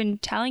to you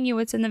and telling you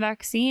what's in the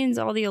vaccines,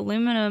 all the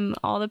aluminum,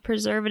 all the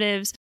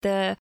preservatives,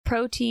 the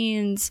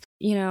proteins,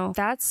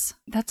 that's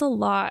a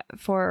lot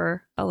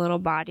for a little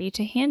body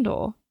to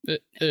handle.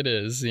 It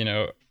is,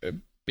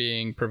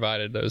 being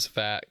provided those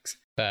facts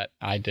that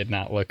I did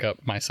not look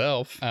up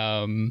myself.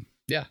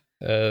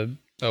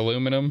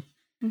 Aluminum,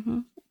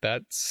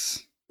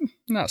 that's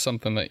not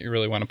something that you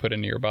really want to put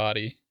into your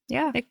body.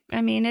 Yeah,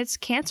 it's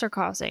cancer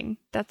causing.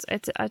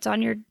 It's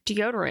on your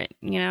deodorant,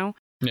 Yeah.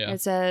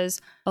 It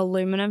says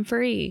aluminum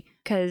free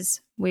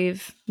because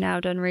we've now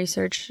done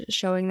research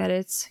showing that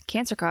it's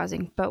cancer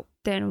causing. But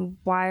then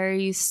why are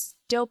you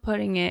still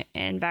putting it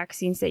in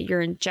vaccines that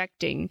you're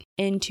injecting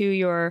into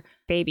your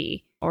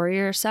baby or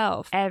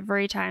yourself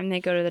every time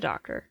they go to the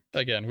doctor?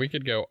 Again, we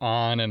could go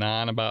on and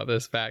on about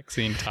this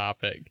vaccine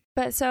topic.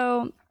 But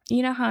so,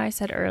 you know how I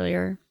said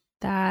earlier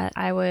that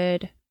I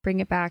would bring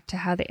it back to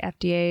how the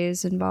FDA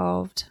is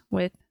involved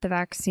with the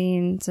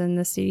vaccines and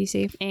the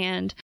CDC,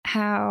 and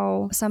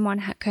how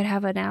someone could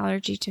have an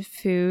allergy to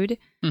food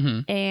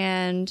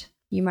and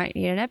you might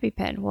need an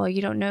EpiPen. Well,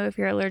 you don't know if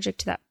you're allergic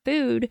to that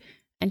food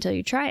until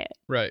you try it.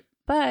 Right.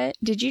 But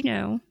did you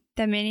know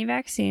that many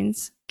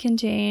vaccines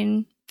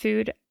contain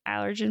food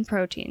allergen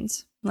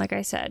proteins? Like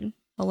I said,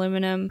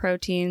 aluminum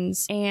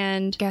proteins.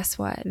 And guess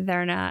what?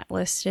 They're not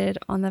listed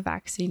on the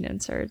vaccine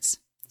inserts.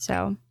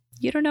 So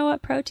you don't know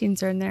what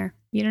proteins are in there.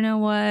 You don't know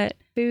what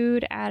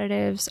food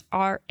additives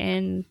are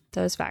in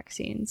those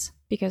vaccines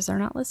because they're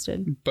not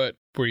listed. But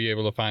were you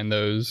able to find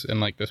those in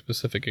the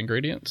specific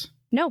ingredients?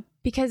 No,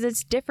 because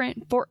it's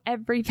different for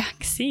every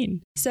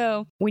vaccine.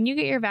 So when you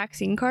get your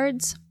vaccine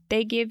cards,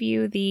 they give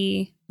you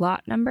the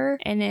lot number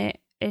and it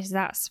is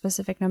that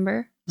specific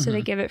number. So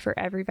they give it for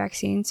every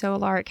vaccine. So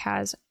Alaric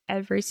has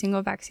every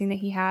single vaccine that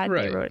he had.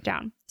 Right. They wrote it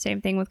down.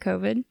 Same thing with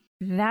COVID.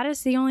 That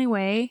is the only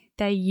way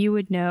that you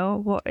would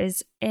know what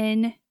is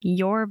in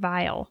your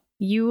vial.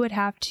 You would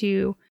have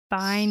to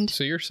find...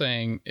 So you're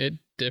saying it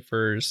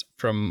differs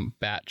from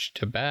batch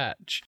to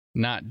batch,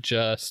 not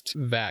just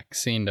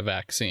vaccine to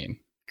vaccine.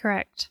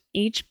 Correct.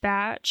 Each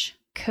batch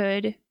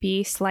could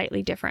be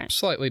slightly different.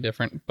 Slightly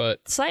different, but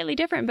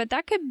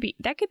that could be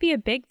a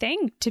big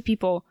thing to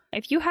people.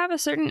 If you have a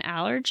certain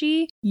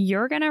allergy,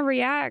 you're going to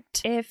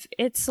react if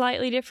it's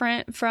slightly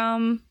different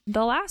from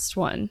the last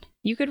one.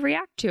 You could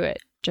react to it.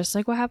 Just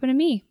like what happened to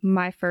me.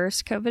 My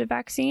first COVID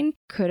vaccine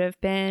could have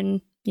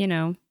been,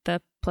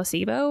 the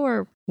placebo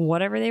or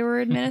whatever they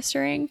were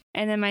administering.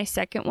 And then my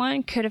second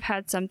one could have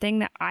had something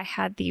that I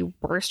had the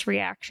worst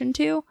reaction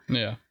to.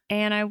 Yeah.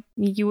 And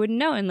you wouldn't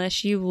know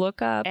unless you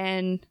look up,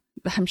 and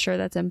I'm sure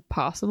that's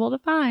impossible to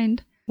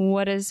find,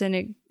 what is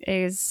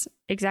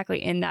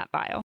exactly in that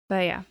vial.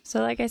 But yeah,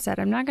 so like I said,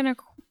 I'm not going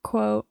to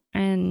quote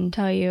and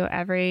tell you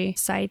every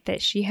site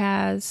that she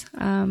has.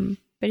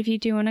 But if you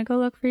do want to go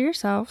look for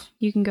yourself,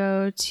 you can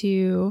go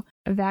to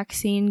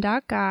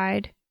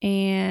vaccine.guide,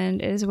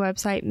 and it is a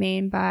website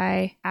made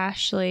by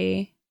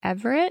Ashley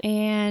Everett,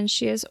 and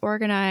she has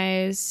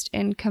organized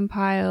and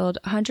compiled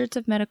hundreds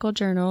of medical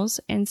journals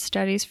and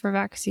studies for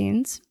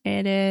vaccines.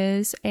 It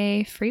is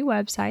a free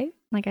website.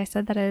 Like I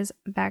said, that is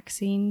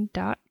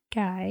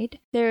vaccine.guide.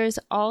 There's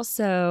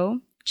also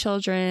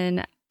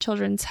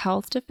Children's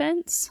Health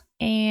Defense,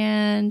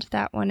 and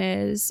that one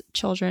is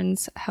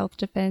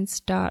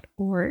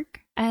childrenshealthdefense.org.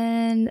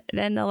 And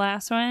then the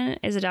last one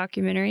is a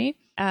documentary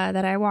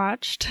that I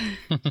watched.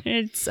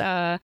 It's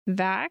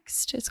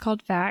Vaxxed. It's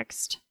called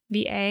Vaxxed.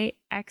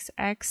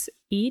 VAXXED.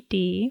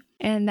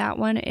 And that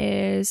one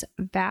is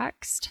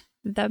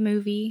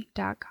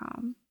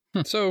vaxxedthemovie.com.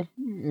 So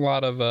a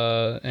lot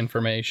of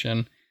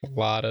information, a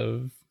lot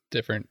of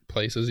different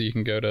places you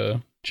can go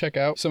to check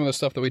out some of the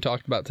stuff that we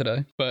talked about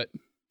today. But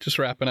just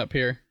wrapping up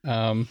here,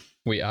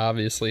 we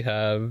obviously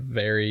have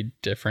very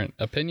different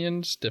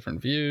opinions,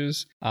 different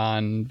views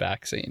on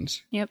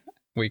vaccines. Yep.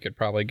 We could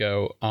probably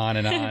go on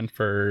and on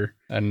for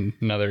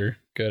another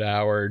good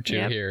hour or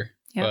two here.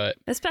 Yep. But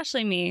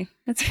especially me.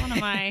 It's one of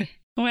my...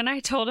 When I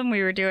told him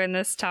we were doing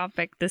this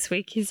topic this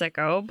week, he's like,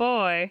 oh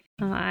boy.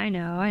 I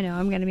know.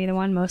 I'm going to be the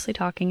one mostly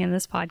talking in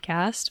this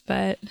podcast,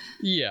 but...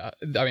 Yeah,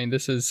 I mean,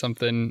 this is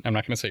something I'm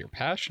not going to say you're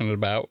passionate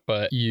about,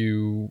 but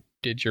you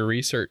did your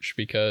research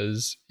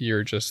because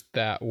you're just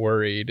that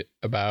worried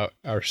about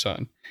our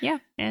son. Yeah,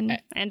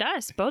 and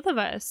us, both of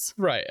us.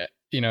 Right.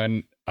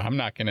 And I'm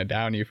not going to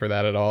down you for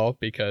that at all,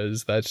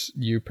 because that's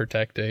you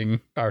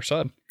protecting our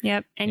son.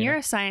 Yep, and you're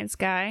a science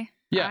guy.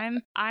 Yeah.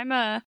 I'm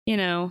a,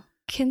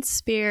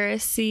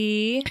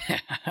 conspiracy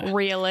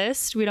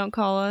realist. We don't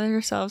call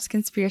ourselves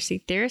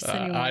conspiracy theorists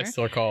anymore. I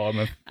still call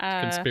him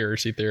a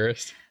conspiracy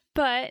theorist.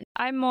 But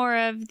I'm more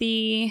of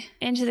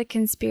into the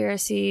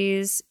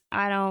conspiracies.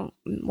 I don't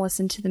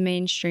listen to the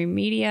mainstream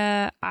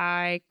media.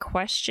 I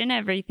question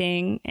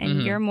everything,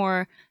 and you're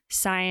more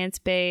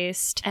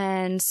science-based.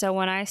 And so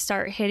when I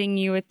start hitting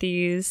you with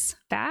these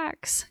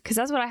facts, because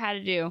that's what I had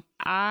to do.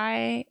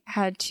 I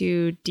had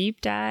to deep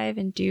dive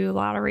and do a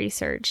lot of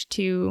research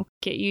to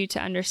get you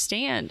to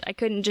understand. I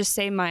couldn't just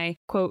say my,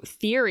 quote,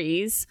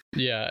 theories.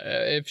 Yeah,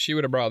 if she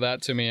would have brought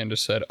that to me and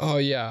just said, oh,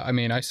 yeah, I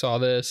mean, I saw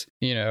this,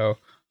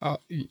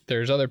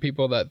 there's other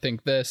people that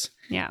think this.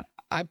 Yeah.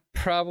 I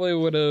probably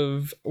would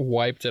have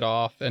wiped it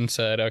off and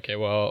said, okay,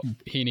 well,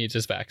 he needs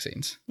his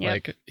vaccines. Yep.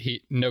 Like,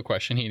 no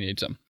question, he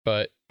needs them.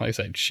 But like I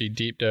said, she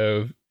deep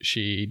dove,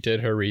 she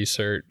did her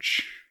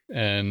research,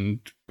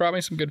 and brought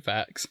me some good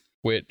facts,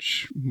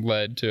 which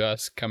led to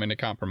us coming to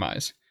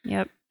compromise.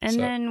 Yep. And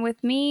then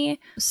with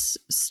me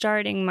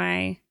starting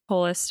my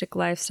holistic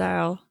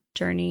lifestyle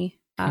journey,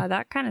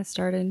 that kind of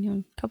started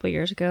a couple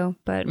years ago,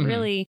 but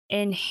really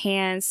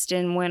enhanced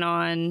and went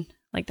on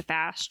like the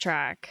fast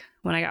track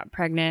when I got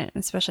pregnant,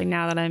 especially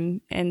now that I'm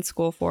in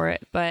school for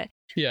it. But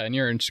yeah, and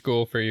you're in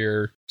school for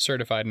your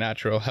certified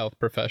natural health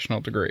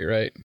professional degree,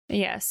 right?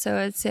 Yeah, so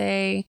it's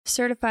a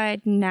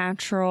certified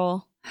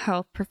natural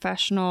health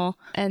professional.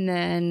 And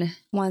then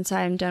once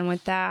I'm done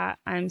with that,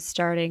 I'm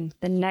starting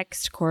the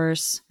next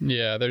course.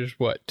 Yeah, there's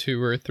what,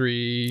 2 or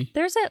 3?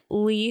 There's at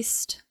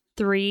least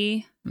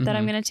 3 that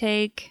I'm going to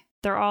take.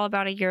 They're all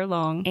about a year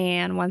long.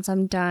 And once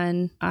I'm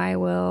done, I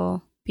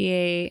will be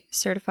a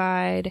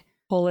certified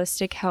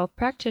holistic health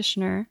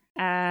practitioner.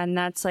 And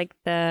that's like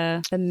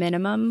the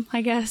minimum,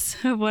 I guess,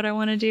 of what I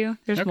want to do.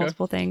 There's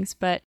multiple things,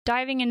 but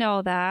diving into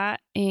all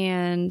that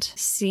and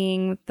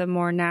seeing the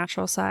more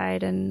natural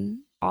side and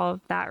all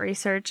of that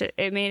research,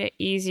 it made it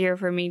easier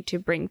for me to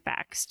bring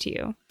facts to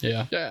you.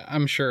 Yeah,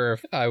 I'm sure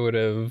if I would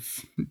have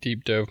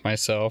deep dove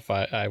myself,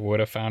 I would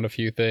have found a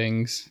few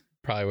things.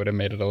 Probably would have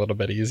made it a little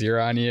bit easier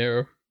on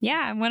you.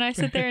 Yeah, when I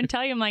sit there and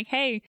tell you, I'm like,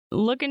 hey,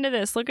 look into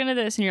this.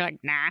 And you're like,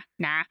 nah.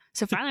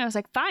 So finally I was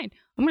like, fine,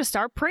 I'm going to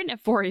start printing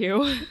it for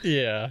you.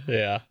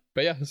 Yeah.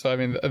 But yeah, so I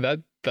mean,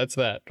 that's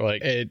that.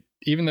 Like,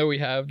 even though we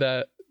have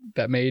that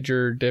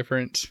major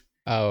difference,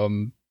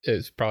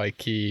 it's probably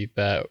key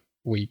that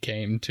we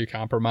came to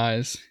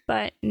compromise.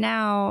 But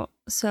now,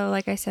 so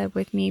like I said,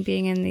 with me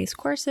being in these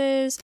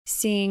courses,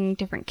 seeing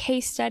different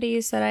case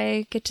studies that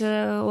I get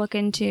to look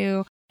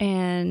into,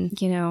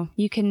 and,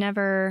 you can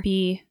never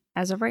be...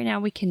 As of right now,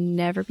 we can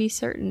never be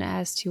certain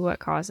as to what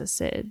causes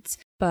SIDS.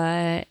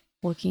 But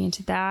looking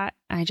into that,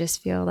 I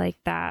just feel like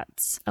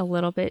that's a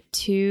little bit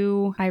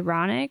too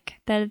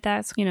ironic that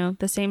that's,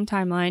 the same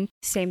timeline.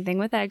 Same thing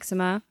with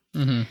eczema.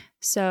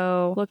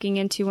 So looking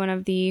into one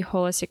of the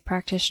holistic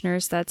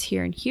practitioners that's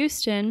here in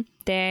Houston,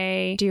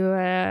 they do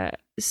a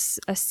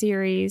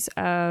series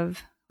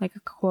of like a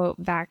quote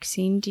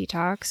vaccine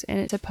detox, and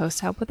it's supposed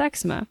to help with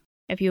eczema.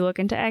 If you look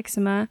into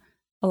eczema,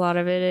 A lot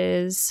of it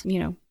is,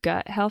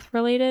 gut health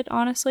related,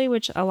 honestly,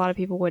 which a lot of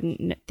people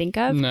wouldn't think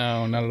of.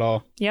 No, not at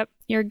all. Yep.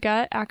 Your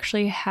gut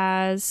actually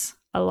has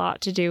a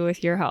lot to do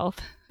with your health.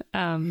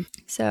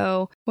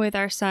 So with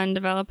our son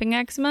developing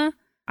eczema,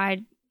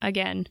 I,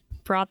 again,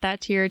 brought that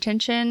to your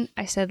attention.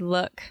 I said,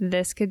 look,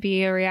 this could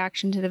be a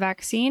reaction to the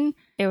vaccine.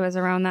 It was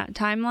around that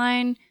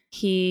timeline.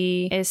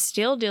 He is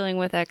still dealing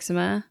with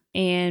eczema,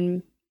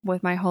 and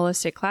with my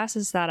holistic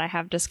classes that I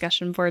have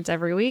discussion boards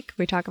every week,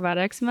 we talk about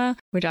eczema,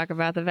 we talk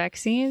about the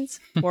vaccines.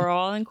 We're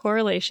all in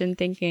correlation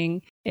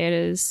thinking it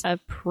is a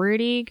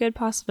pretty good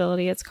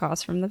possibility it's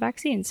caused from the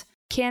vaccines.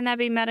 Can that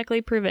be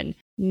medically proven?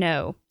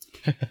 No.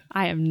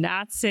 I am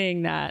not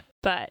saying that,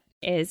 but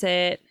is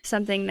it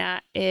something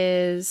that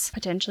is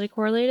potentially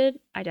correlated?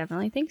 I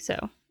definitely think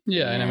so.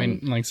 Yeah, and I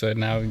mean, like I said,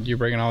 now you're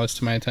bringing all this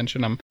to my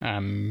attention.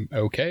 I'm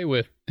okay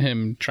with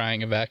him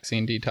trying a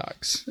vaccine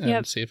detox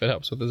and see if it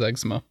helps with his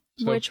eczema.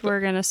 So, which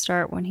we're going to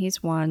start when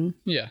he's 1.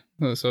 Yeah,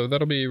 so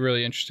that'll be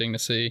really interesting to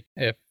see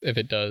if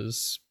it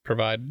does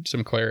provide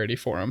some clarity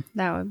for him.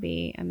 That would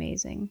be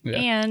amazing. Yeah.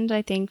 And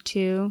I think,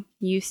 too,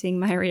 you seeing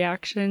my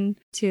reaction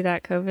to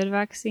that COVID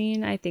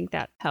vaccine, I think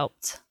that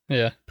helped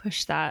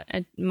push that,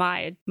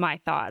 my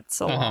thoughts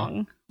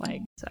along.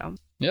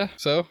 Yeah,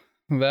 so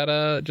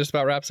that just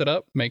about wraps it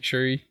up. Make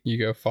sure you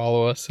go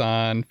follow us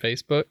on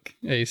Facebook,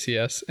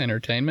 ACS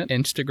Entertainment,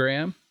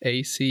 Instagram,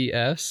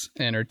 ACS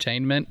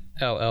Entertainment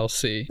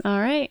LLC.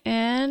 All right.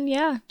 And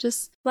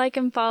just like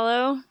and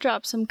follow,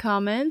 drop some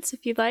comments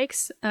if you'd like.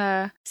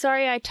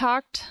 Sorry I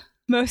talked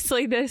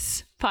mostly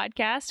this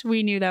podcast.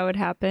 We knew that would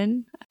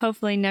happen.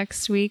 Hopefully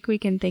next week we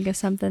can think of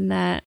something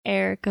that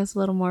Eric is a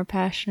little more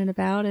passionate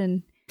about,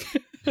 and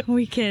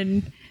we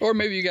can... Or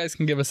maybe you guys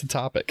can give us a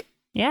topic.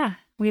 Yeah.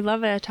 We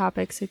love a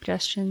topic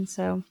suggestion,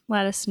 so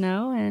let us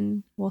know,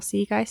 and we'll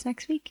see you guys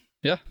next week.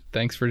 Yeah,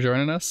 thanks for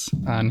joining us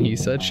on He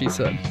Said, She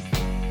Said.